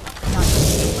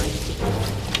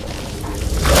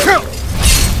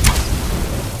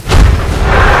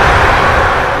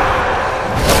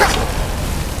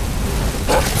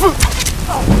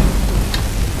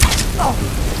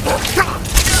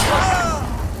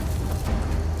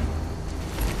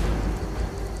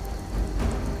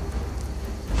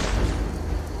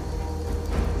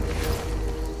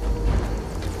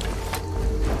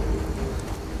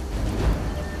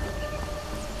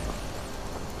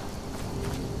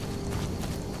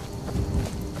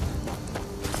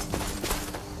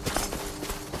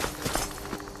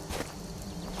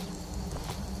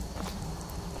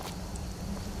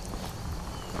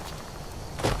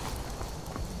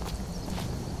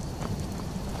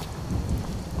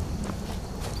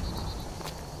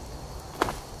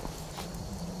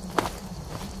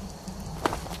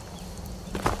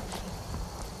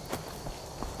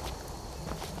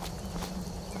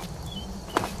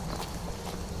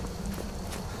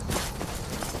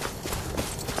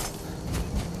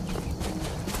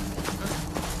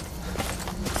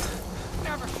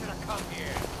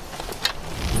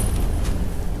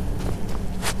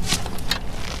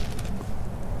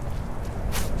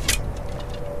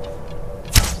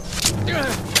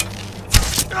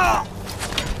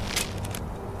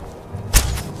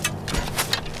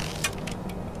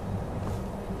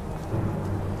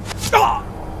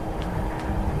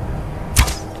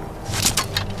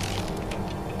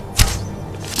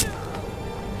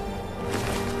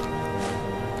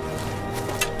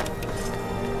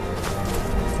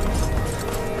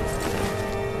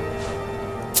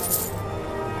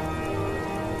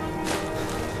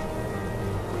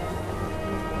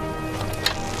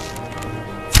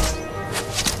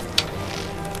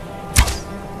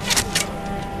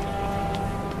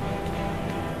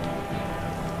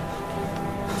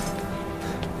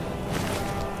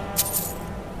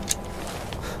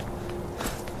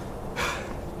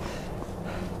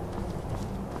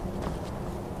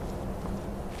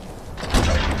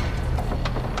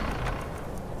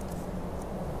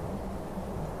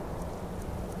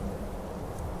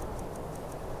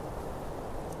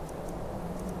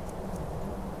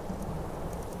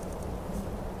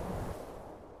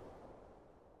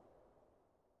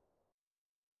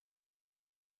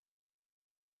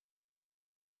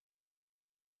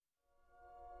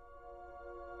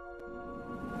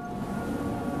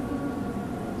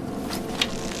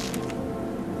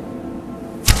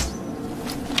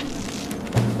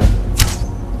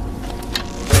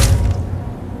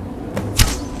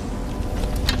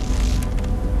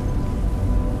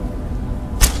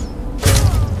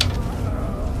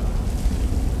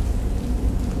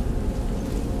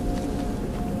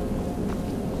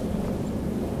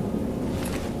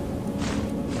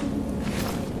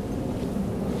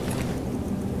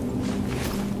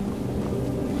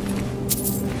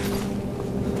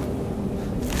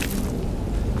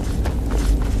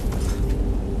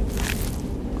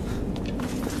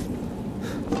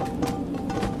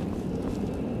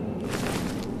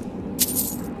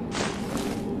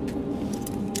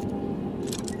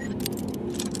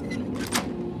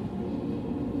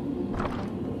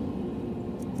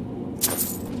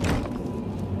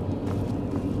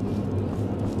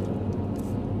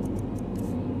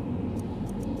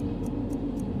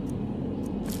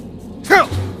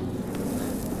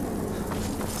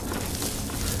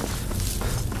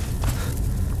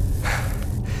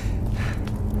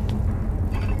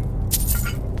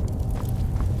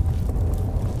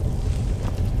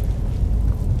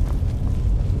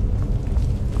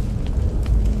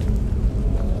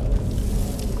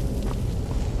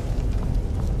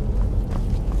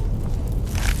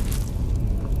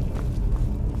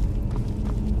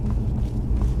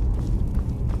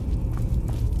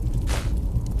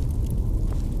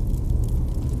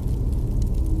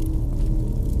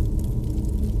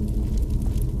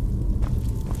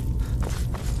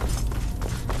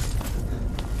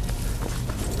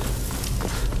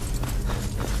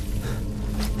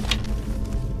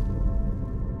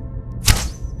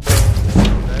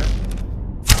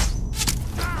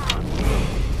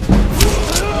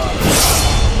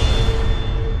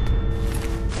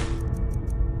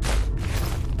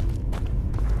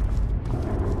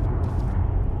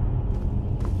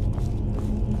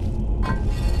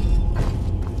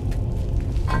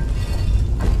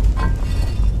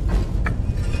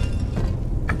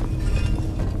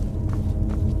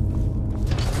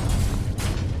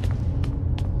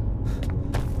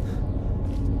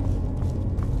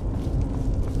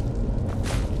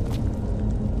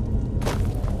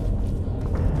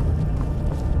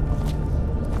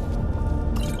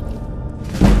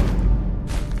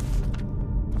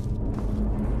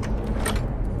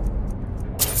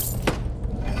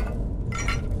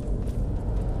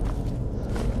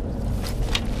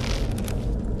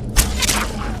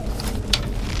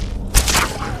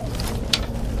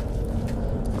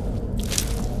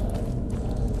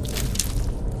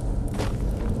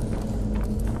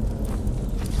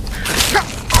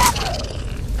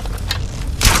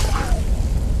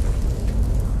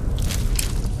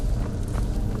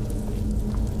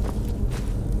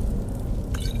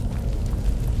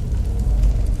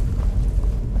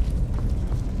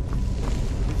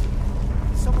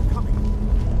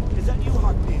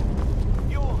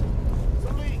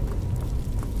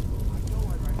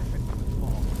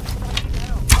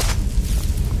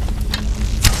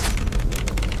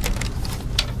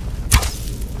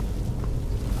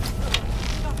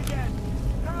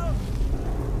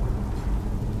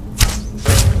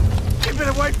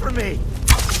 from me!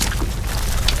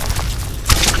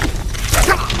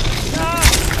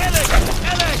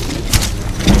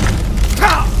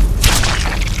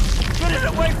 Get it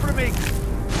away from me!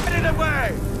 Get it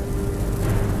away!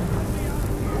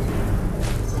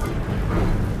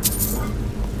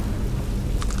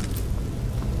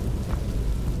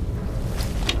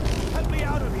 Help me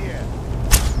out of here!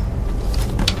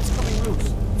 It's coming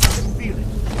loose. I can feel it.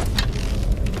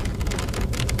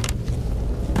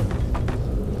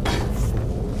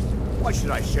 Why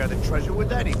should I share the treasure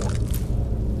with anyone?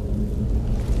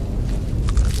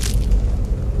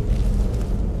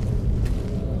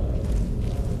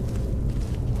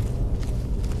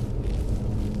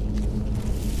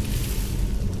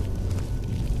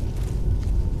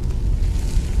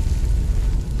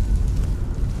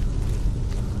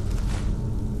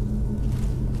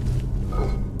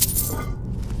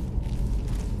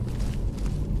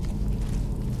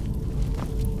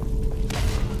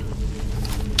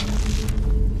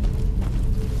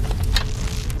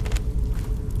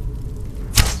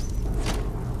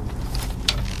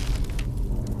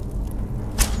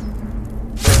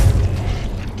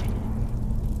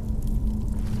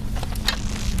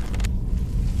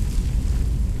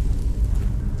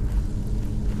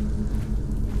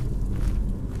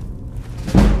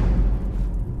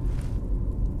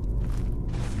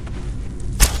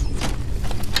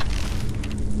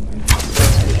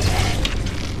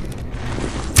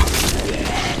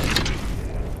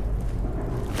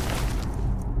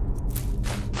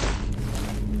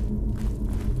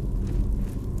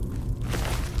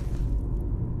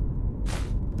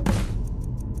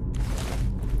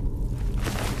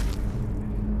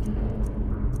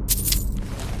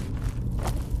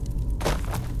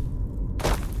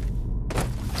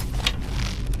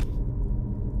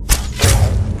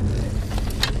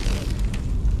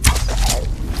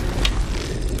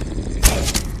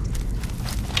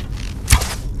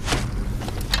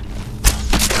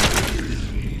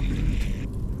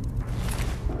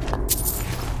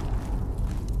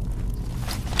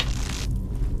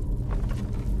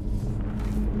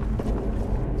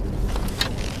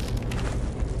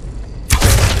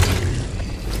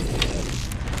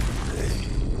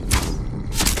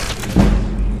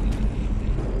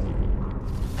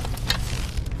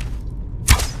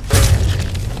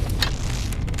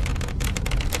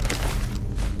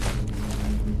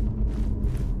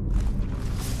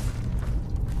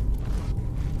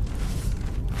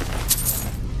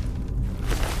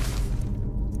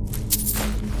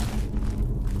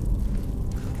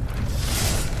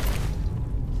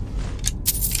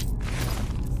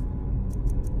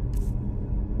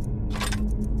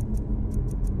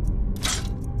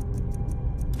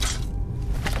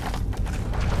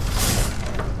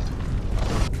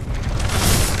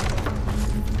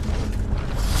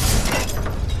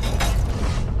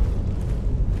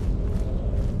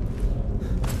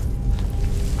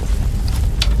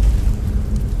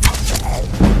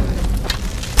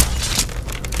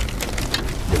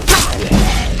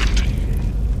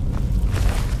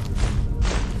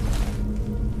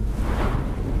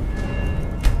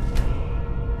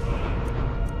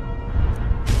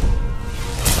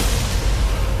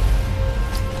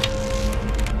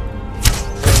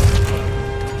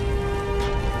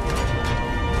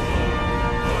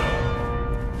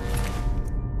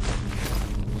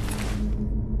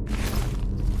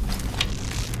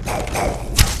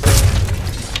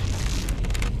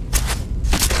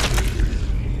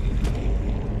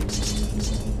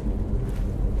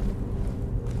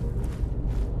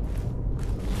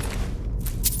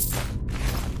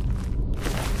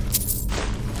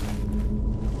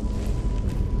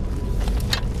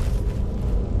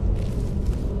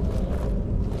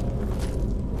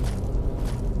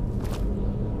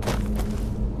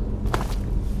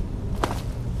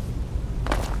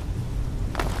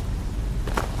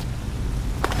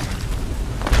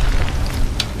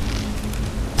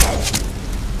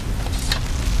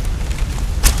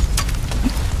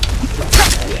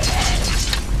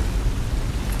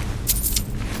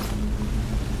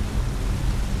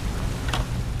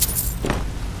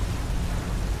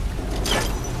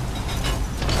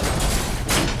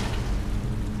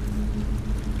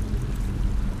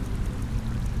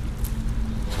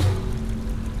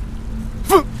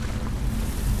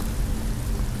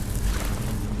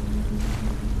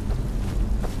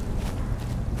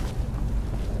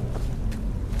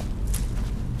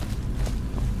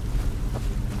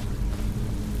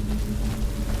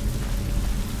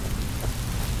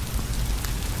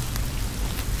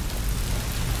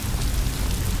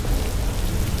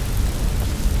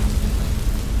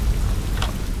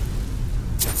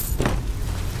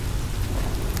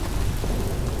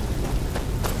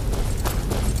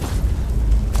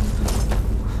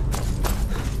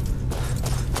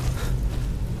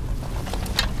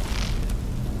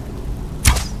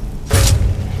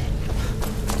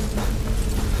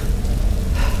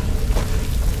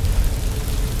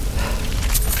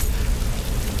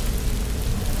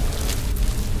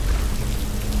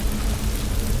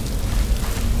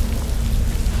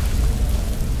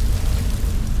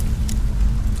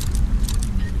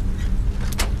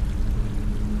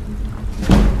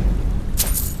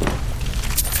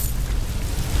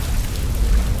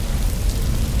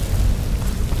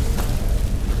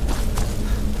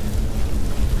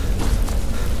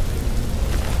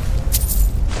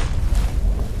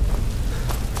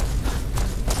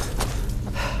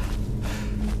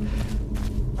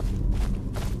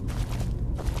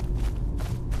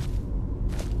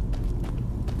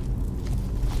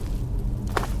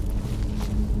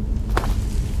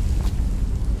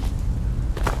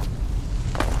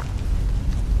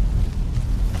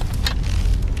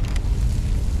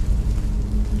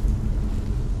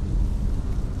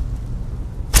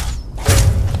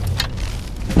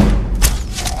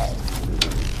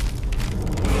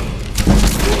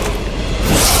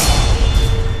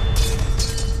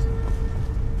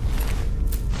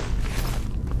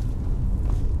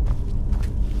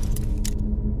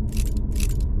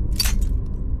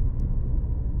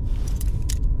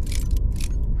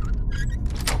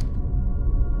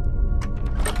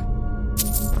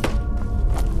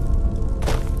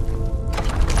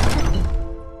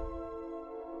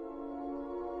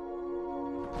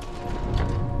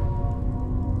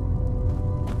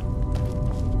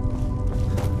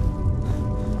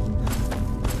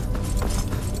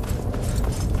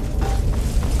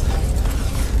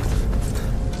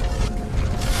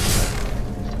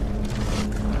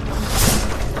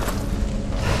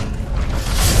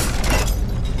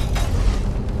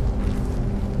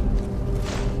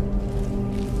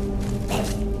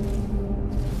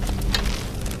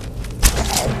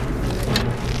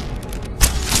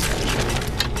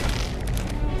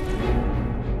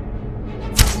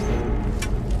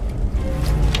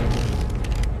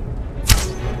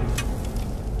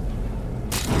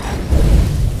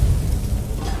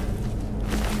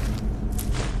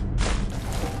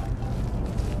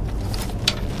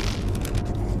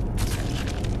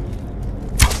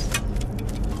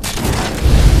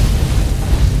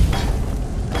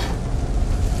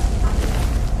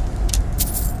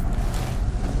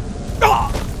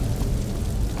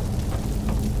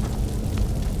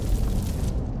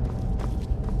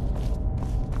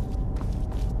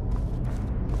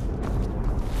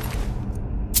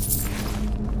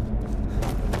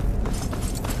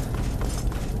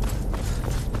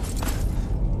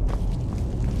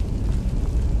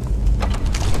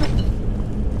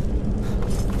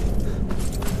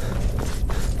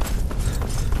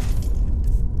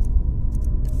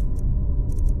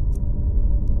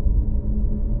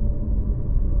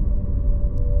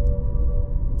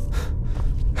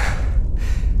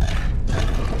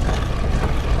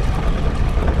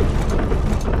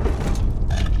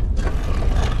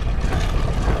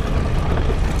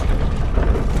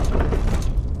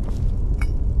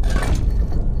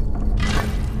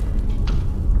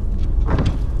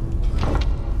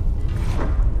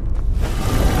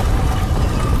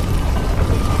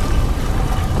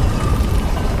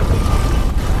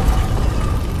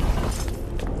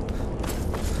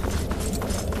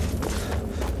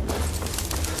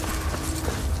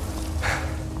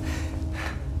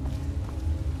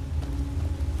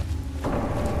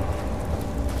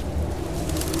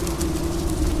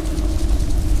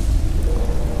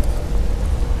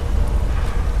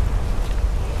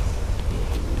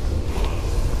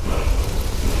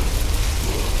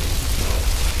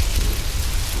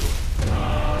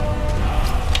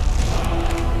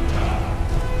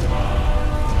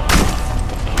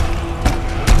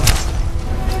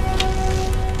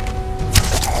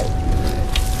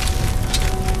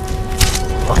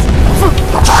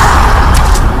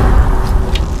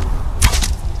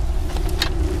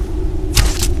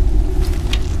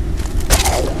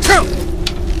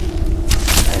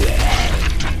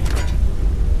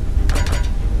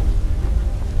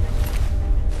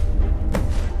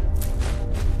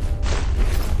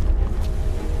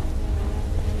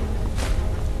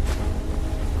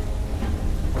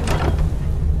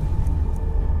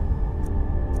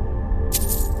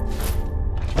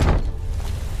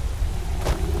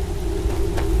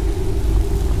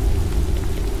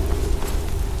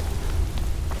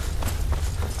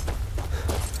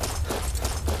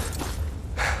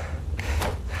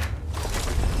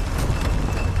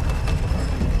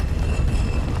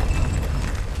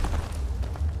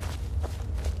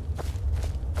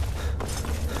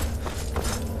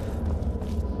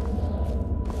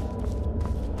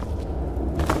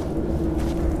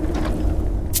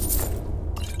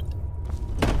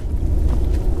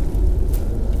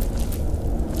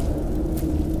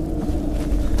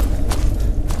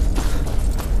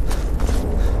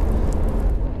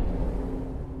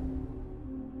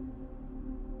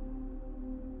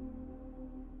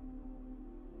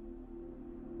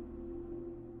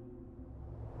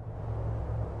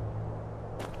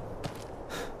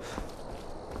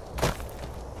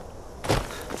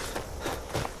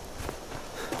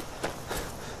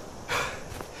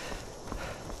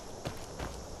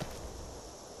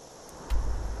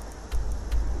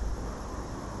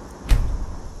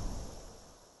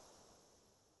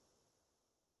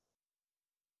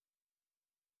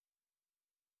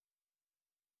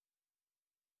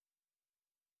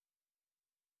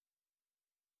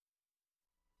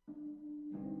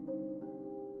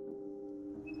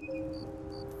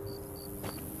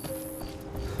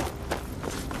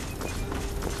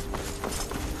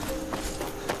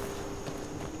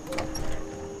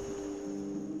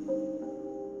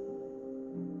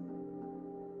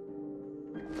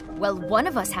 Well, one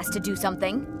of us has to do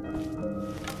something.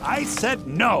 I said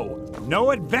no! No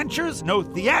adventures, no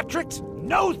theatrics,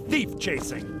 no thief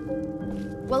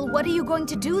chasing! Well, what are you going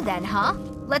to do then, huh?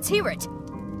 Let's hear it.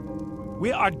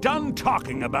 We are done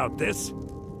talking about this.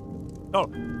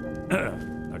 Oh,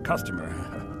 a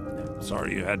customer.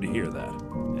 Sorry you had to hear that.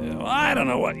 Well, I don't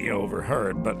know what you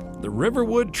overheard, but the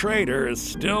Riverwood Trader is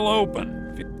still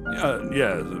open.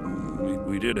 Yeah,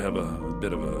 we did have a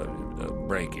bit of a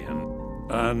break-in.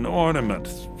 An ornament,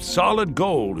 solid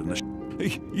gold in the...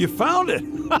 You found it!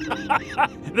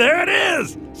 There it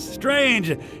is! Strange.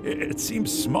 It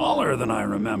seems smaller than I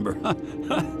remember.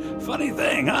 Funny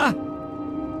thing, huh?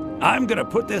 I'm gonna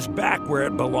put this back where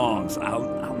it belongs.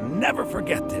 I'll never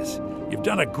forget this. You've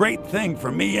done a great thing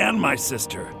for me and my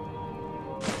sister.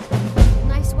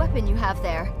 Nice weapon you have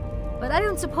there. But I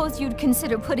don't suppose you'd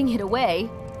consider putting it away.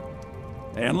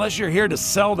 Hey, unless you're here to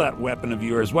sell that weapon of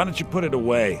yours, why don't you put it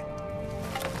away?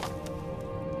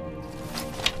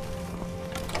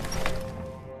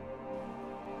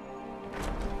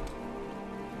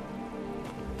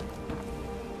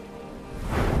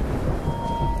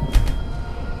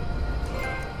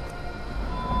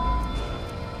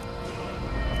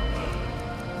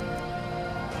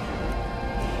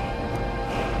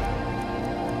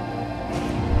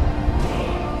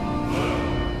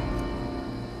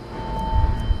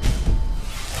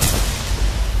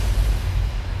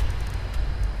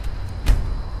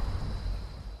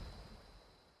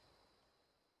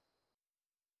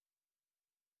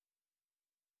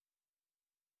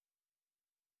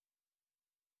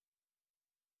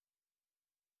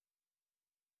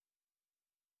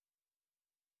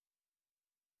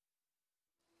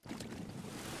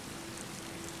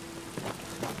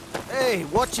 Hey,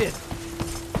 watch it!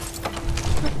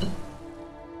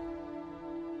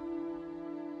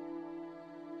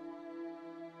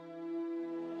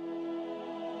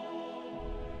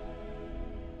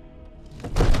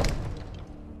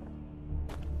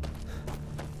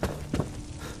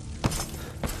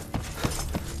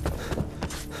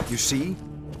 You see?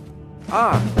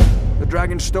 Ah, the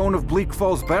Dragon Stone of Bleak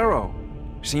Falls Barrow.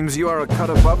 Seems you are a cut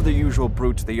above the usual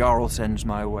brutes the Jarl sends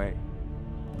my way.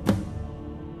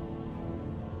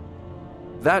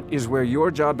 That is where your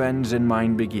job ends and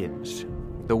mine begins.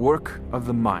 The work of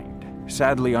the mind,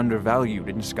 sadly undervalued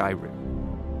in Skyrim.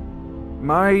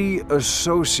 My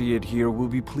associate here will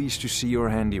be pleased to see your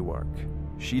handiwork.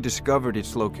 She discovered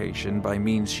its location by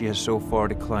means she has so far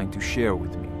declined to share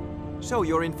with me. So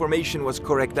your information was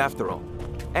correct after all.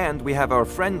 And we have our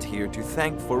friend here to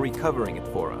thank for recovering it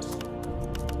for us.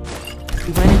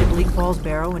 You went into Bleak Falls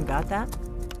Barrow and got that?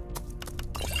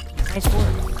 Nice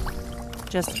work.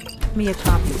 Just give me a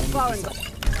copy.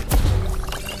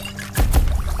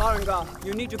 Farengar,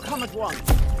 you need to come at once.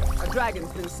 A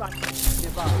dragon's been sighted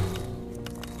nearby.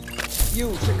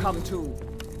 You should come too.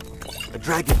 A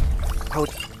dragon? How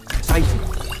sighted?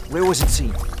 Where was it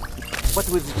seen? What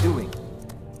was it doing?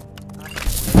 I'd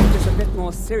take this a bit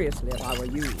more seriously if I were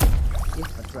you.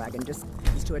 If a dragon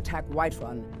decides to attack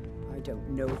Whiterun, I don't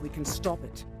know if we can stop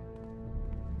it.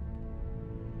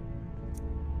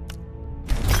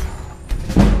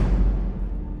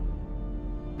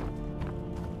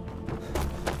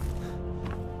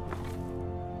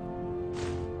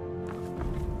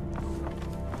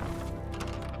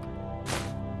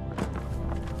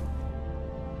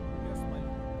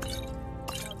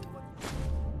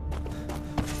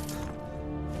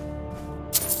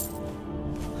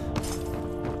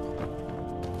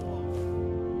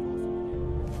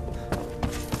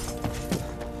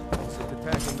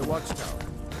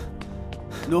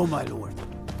 No, my lord.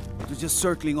 It was just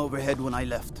circling overhead when I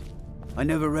left. I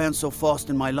never ran so fast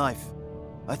in my life.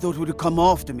 I thought it would come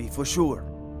after me, for sure.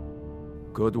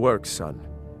 Good work, son.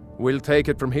 We'll take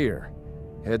it from here.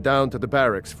 Head down to the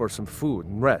barracks for some food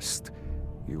and rest.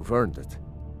 You've earned it.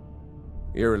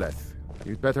 Irileth,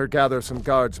 you'd better gather some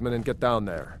guardsmen and get down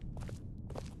there.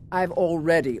 I've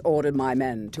already ordered my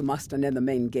men to muster near the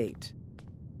main gate.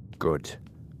 Good.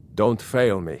 Don't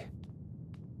fail me.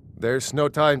 There's no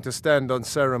time to stand on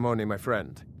ceremony, my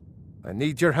friend. I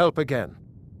need your help again.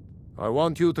 I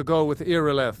want you to go with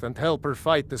Irileth and help her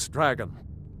fight this dragon.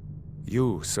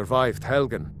 You survived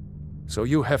Helgen, so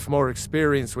you have more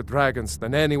experience with dragons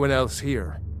than anyone else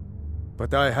here.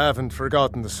 But I haven't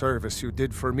forgotten the service you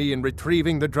did for me in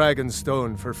retrieving the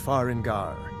Dragonstone for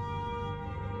Farengar.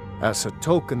 As a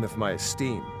token of my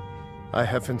esteem, I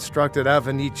have instructed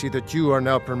Avenici that you are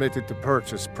now permitted to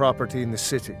purchase property in the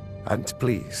city. And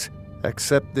please,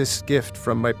 accept this gift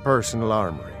from my personal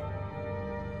armory.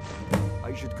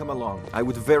 I should come along. I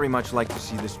would very much like to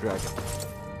see this dragon.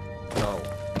 No.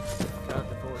 Can't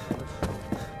afford it.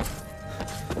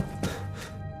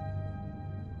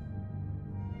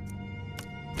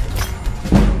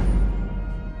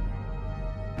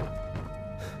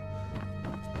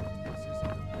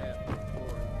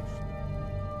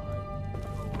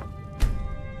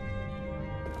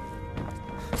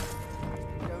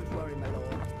 Don't worry, my lord.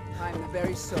 I'm the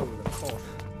very soul of caution.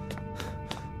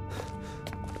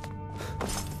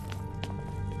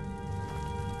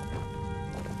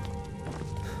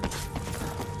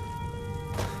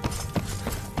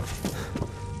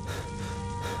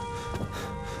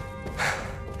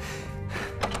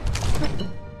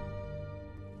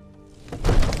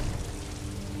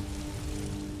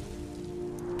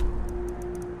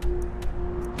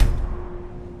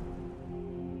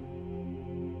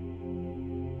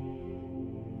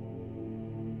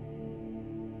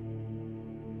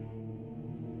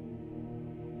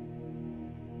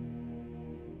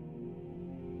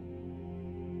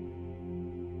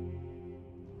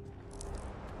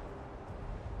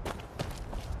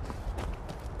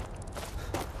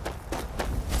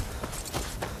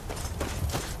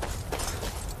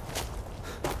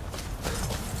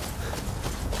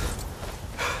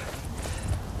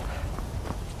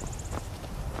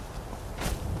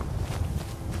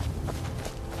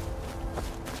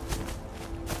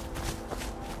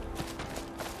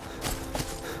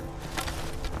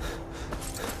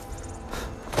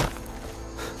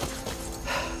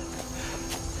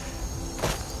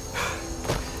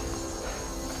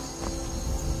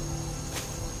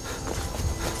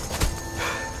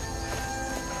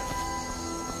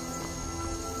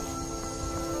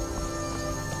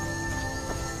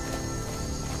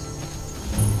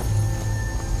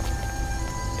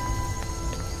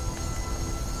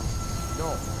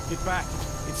 Get back.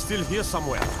 It's still here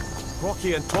somewhere.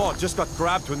 Rocky and Todd just got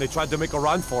grabbed when they tried to make a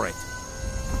run for it.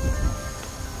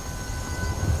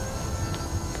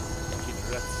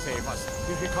 Let's save us.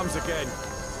 Here he comes again.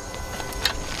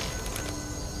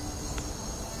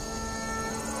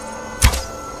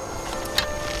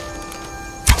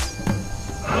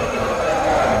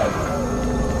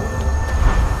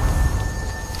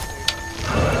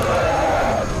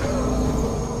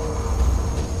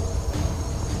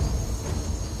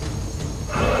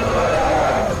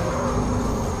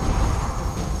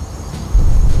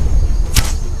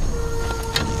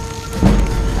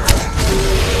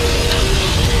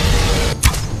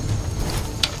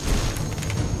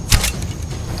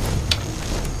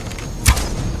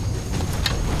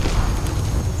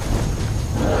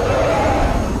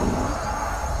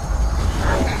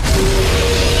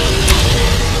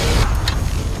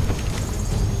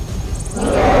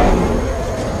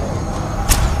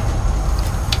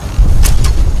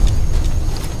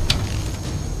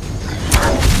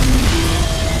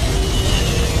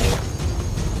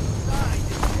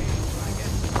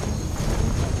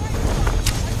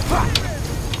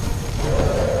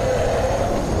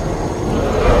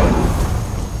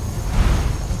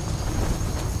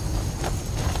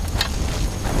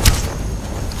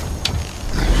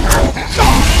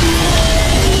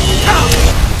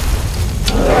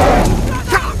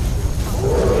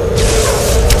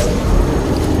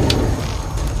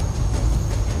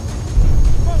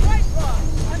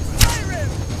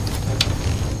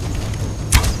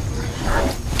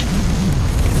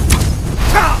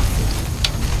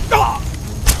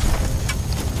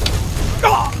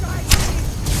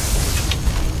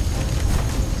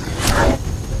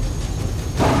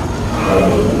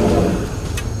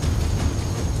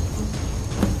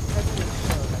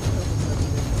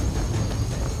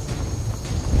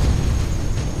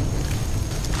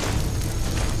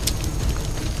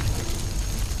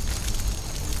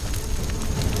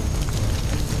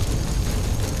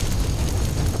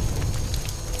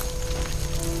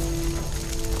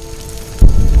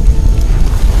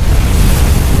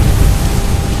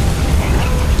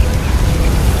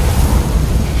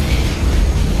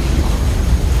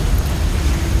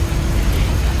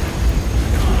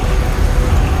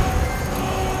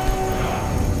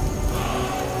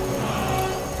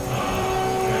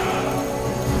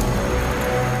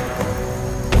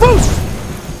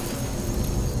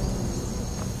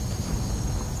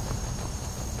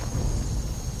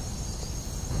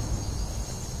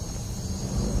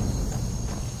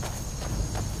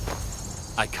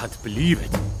 I can't believe it.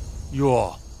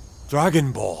 You're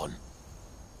Dragonborn.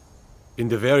 In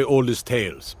the very oldest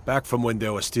tales, back from when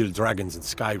there were still dragons in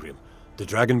Skyrim, the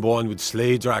Dragonborn would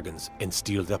slay dragons and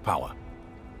steal their power.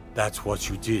 That's what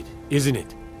you did, isn't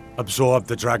it? Absorb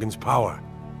the dragon's power.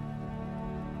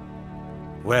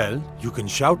 Well, you can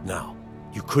shout now.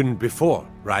 You couldn't before,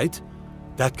 right?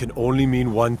 That can only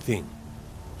mean one thing.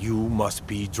 You must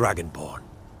be Dragonborn.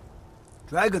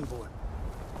 Dragonborn?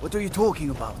 What are you talking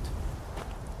about?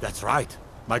 That's right.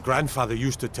 My grandfather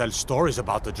used to tell stories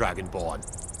about the Dragonborn.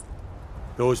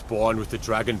 Those born with the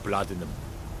dragon blood in them.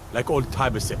 Like old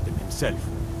Tiber Septim himself.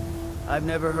 I've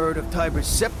never heard of Tiber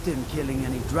Septim killing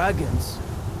any dragons.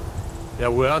 There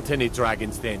weren't any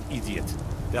dragons then, idiot.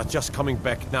 They're just coming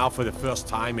back now for the first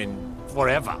time in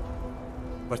forever.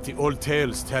 But the old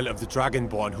tales tell of the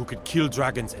Dragonborn who could kill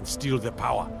dragons and steal their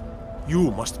power.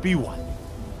 You must be one.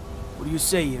 What do you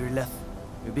say, Irileth?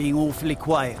 You're being awfully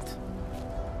quiet.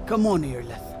 Come on,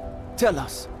 Irileth. Tell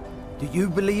us. Do you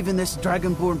believe in this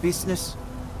Dragonborn business?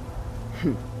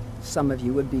 Some of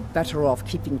you would be better off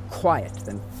keeping quiet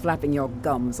than flapping your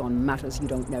gums on matters you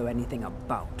don't know anything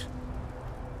about.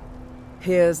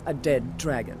 Here's a dead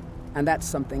dragon, and that's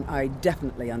something I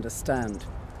definitely understand.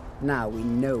 Now we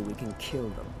know we can kill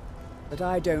them. But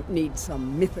I don't need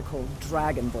some mythical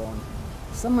Dragonborn.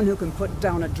 Someone who can put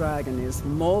down a dragon is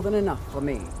more than enough for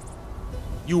me.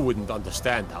 You wouldn't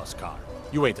understand, Housecar.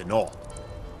 You ain't a Nord.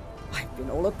 I've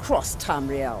been all across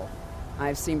Tamriel.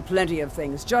 I've seen plenty of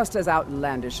things just as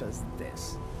outlandish as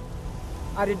this.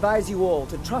 I'd advise you all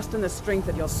to trust in the strength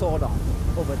of your sword arm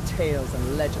over tales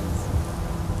and legends.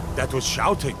 That was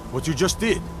shouting, what you just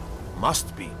did.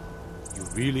 Must be. You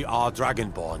really are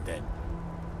Dragonborn, then.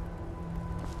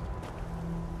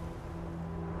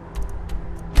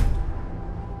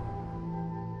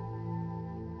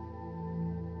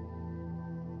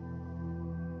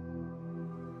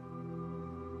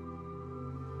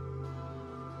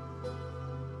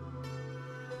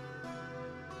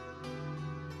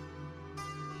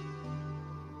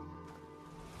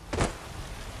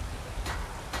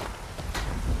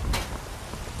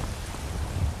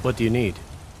 What do you need?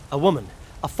 A woman,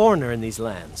 a foreigner in these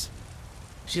lands.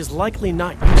 She is likely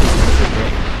not used to the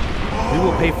grave. We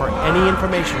will pay for any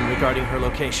information regarding her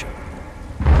location.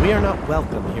 We are not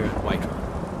welcome here at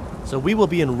Whiterun, so we will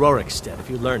be in Rorikstead if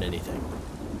you learn anything.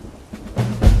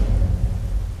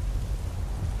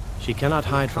 She cannot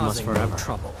hide from us forever.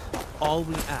 Trouble. All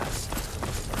we ask.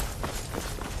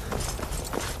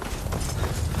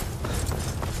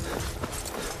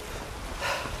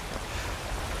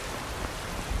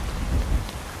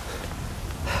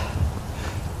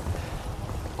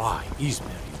 Why,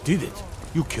 Ismail, you did it.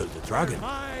 You killed the dragon.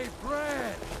 My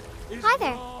bread. Hi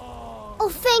there. Oh,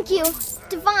 thank you.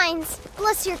 Divines,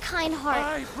 bless your kind heart.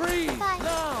 I breathe Bye.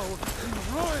 now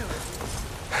in royalty.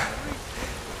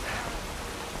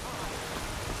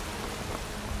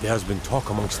 There's been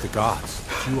talk amongst the gods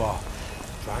that you are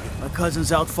dragon. My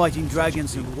cousin's out fighting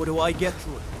dragons, and what do I get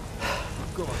through it?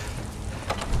 God.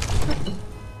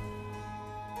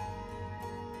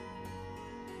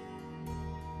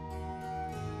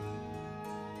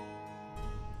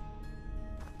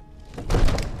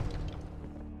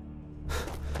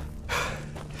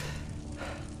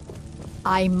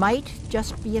 I might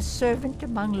just be a servant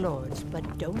among lords,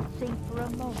 but don't think for a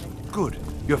moment. Good.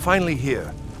 You're finally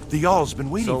here. The Jarl's been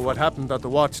waiting So for what you. happened at the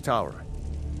watchtower?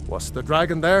 Was the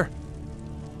dragon there?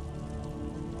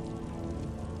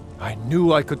 I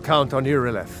knew I could count on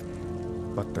Irileth,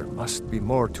 but there must be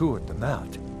more to it than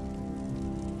that.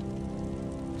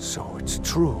 So it's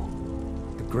true.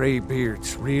 The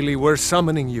Greybeards really were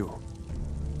summoning you.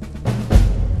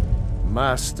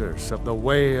 Masters of the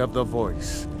Way of the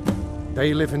Voice.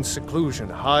 They live in seclusion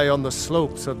high on the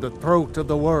slopes of the throat of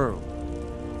the world.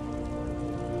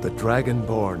 The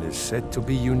Dragonborn is said to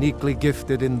be uniquely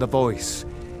gifted in the voice,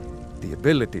 the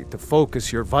ability to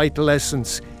focus your vital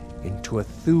essence into a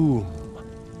thum,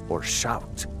 or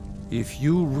shout. If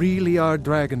you really are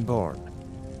Dragonborn,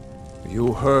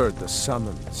 you heard the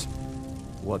summons.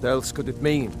 What else could it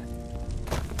mean?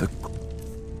 The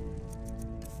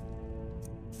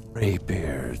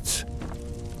Greybeards.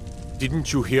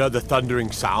 Didn't you hear the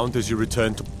thundering sound as you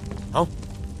returned to... Huh?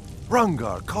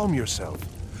 Rungar, calm yourself.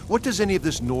 What does any of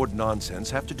this Nord nonsense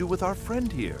have to do with our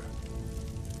friend here?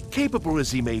 Capable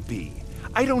as he may be,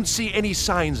 I don't see any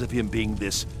signs of him being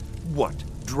this, what,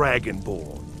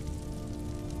 Dragonborn?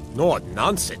 Nord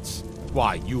nonsense?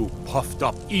 Why, you puffed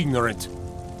up ignorant.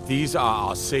 These are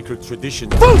our sacred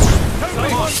traditions.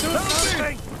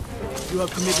 You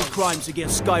have committed crimes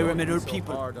against Skyrim and her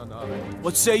people.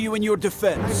 What say you in your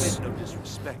defense? I meant no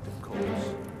disrespect, of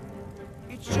course.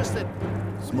 It's just that...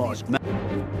 Smart man.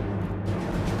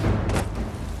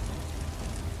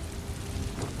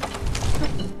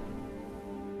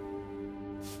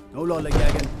 No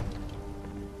lollygagging.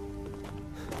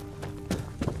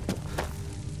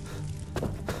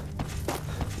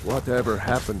 Whatever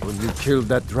happened when you killed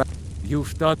that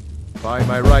You've done by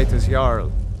my right as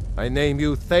Jarl. I name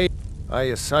you Thane. I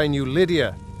assign you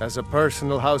Lydia as a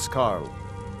personal housecarl,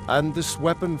 and this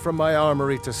weapon from my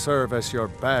armory to serve as your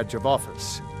badge of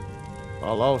office.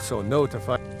 I'll also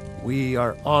notify we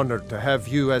are honored to have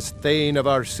you as Thane of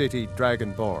our city,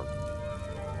 Dragonborn.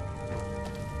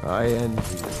 I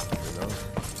envy you know.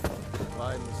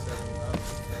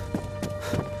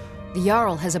 The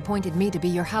Jarl has appointed me to be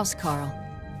your housecarl.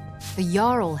 The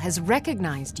Jarl has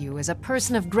recognized you as a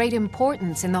person of great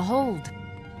importance in the Hold.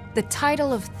 The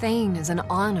title of Thane is an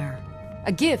honor,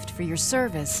 a gift for your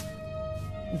service.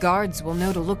 Guards will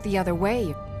know to look the other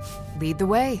way. Lead the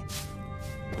way.